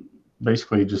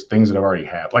basically just things that I've already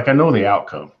had. Like, I know the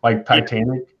outcome. Like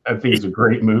Titanic, I think is a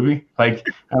great movie. Like,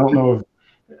 I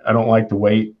don't like to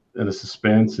wait and the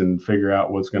suspense and figure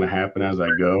out what's going to happen as I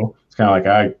go. It's kind of like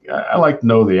I like to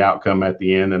know the outcome at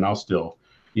the end, and I'll still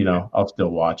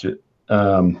watch it.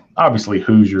 Obviously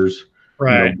Hoosiers,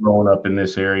 right? Growing up in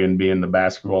this area and being the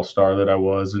basketball star that I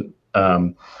was, and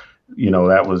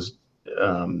that was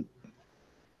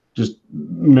just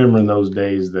remembering those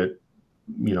days that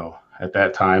at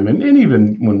that time, and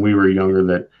even when we were younger,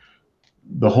 that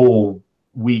the whole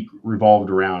week revolved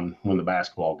around when the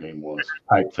basketball game was,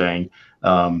 type thing.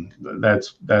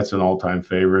 That's an all-time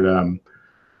favorite.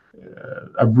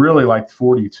 I really liked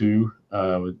 42,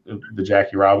 the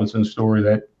Jackie Robinson story.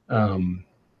 That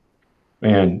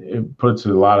man, it puts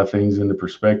a lot of things into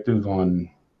perspective on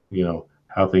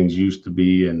how things used to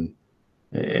be, and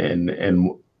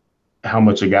how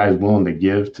much a guy is willing to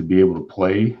give to be able to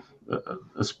play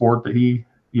a sport that he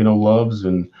loves.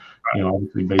 And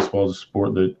obviously baseball is a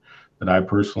sport that I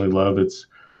personally love. It's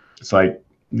like,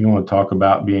 you want to talk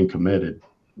about being committed.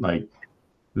 Like,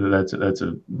 that's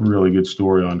a really good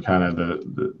story on kind of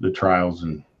the trials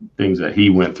and things that he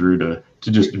went through to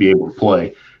just to be able to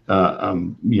play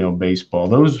baseball.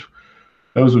 Those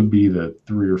would be the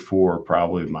 3 or 4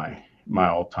 probably my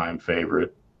all-time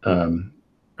favorite. Can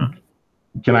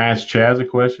I ask Chaz a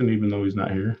question even though he's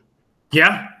not here?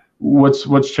 Yeah. What's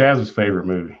Chaz's favorite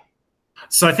movie?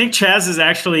 So I think Chaz's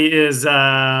actually is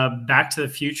Back to the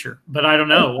Future, but I don't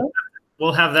know.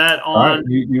 We'll have that on. Right,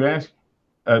 you ask.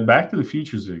 Back to the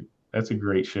Future that's a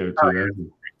great show too. Oh, yeah.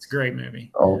 It's a great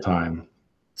movie. All time.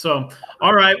 So,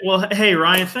 all right. Well, hey,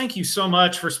 Ryan, thank you so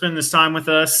much for spending this time with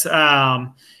us.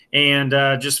 And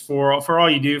just for all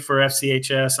you do for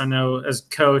FCHS. I know as a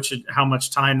coach how much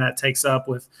time that takes up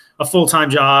with a full-time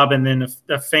job and then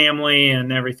a family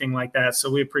and everything like that.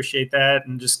 So we appreciate that,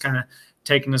 and just kind of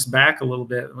taking us back a little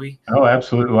bit. Oh,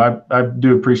 absolutely. Well, I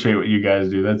do appreciate what you guys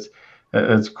do.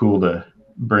 That's cool to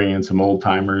bring in some old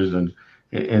timers and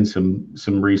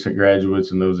some recent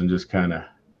graduates and those, and just kind of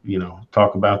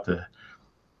talk about the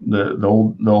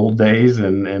old days,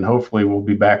 and hopefully we'll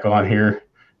be back on here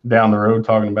down the road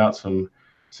talking about some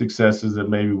successes that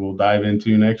maybe we'll dive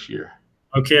into next year.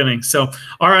 No kidding. So,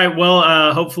 all right.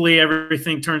 Well, hopefully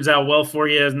everything turns out well for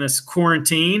you in this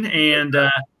quarantine,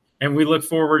 and we look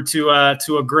forward to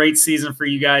a great season for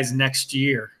you guys next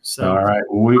year. So, all right.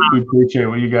 Well, we appreciate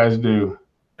what you guys do.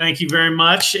 Thank you very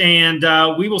much, and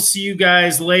we will see you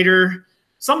guys later,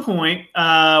 some point,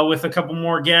 with a couple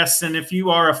more guests. And if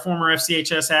you are a former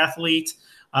FCHS athlete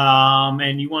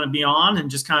and you want to be on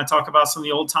and just kind of talk about some of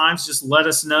the old times, just let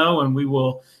us know, and we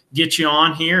will get you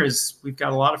on here, as we've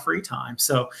got a lot of free time.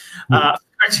 So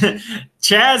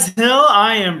Chaz Hill,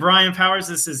 I am Brian Powers.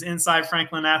 This is Inside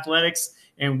Franklin Athletics,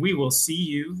 and we will see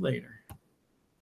you later.